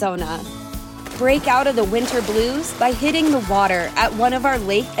Arizona. Break out of the winter blues by hitting the water at one of our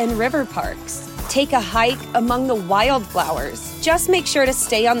lake and river parks. Take a hike among the wildflowers. Just make sure to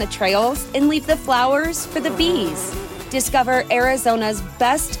stay on the trails and leave the flowers for the bees. Discover Arizona's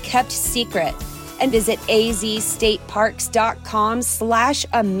best kept secret and visit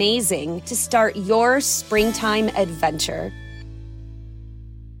azstateparks.com/amazing to start your springtime adventure.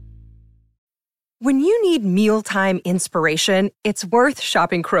 When you need mealtime inspiration, it's worth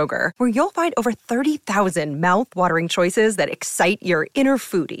shopping Kroger, where you'll find over 30,000 mouth-watering choices that excite your inner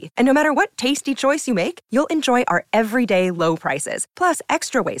foodie. And no matter what tasty choice you make, you'll enjoy our everyday low prices, plus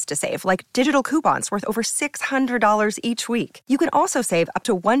extra ways to save, like digital coupons worth over $600 each week. You can also save up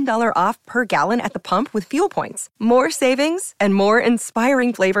to $1 off per gallon at the pump with fuel points. More savings and more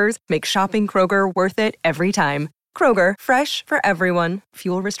inspiring flavors make shopping Kroger worth it every time. Kroger, fresh for everyone.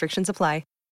 Fuel restrictions apply.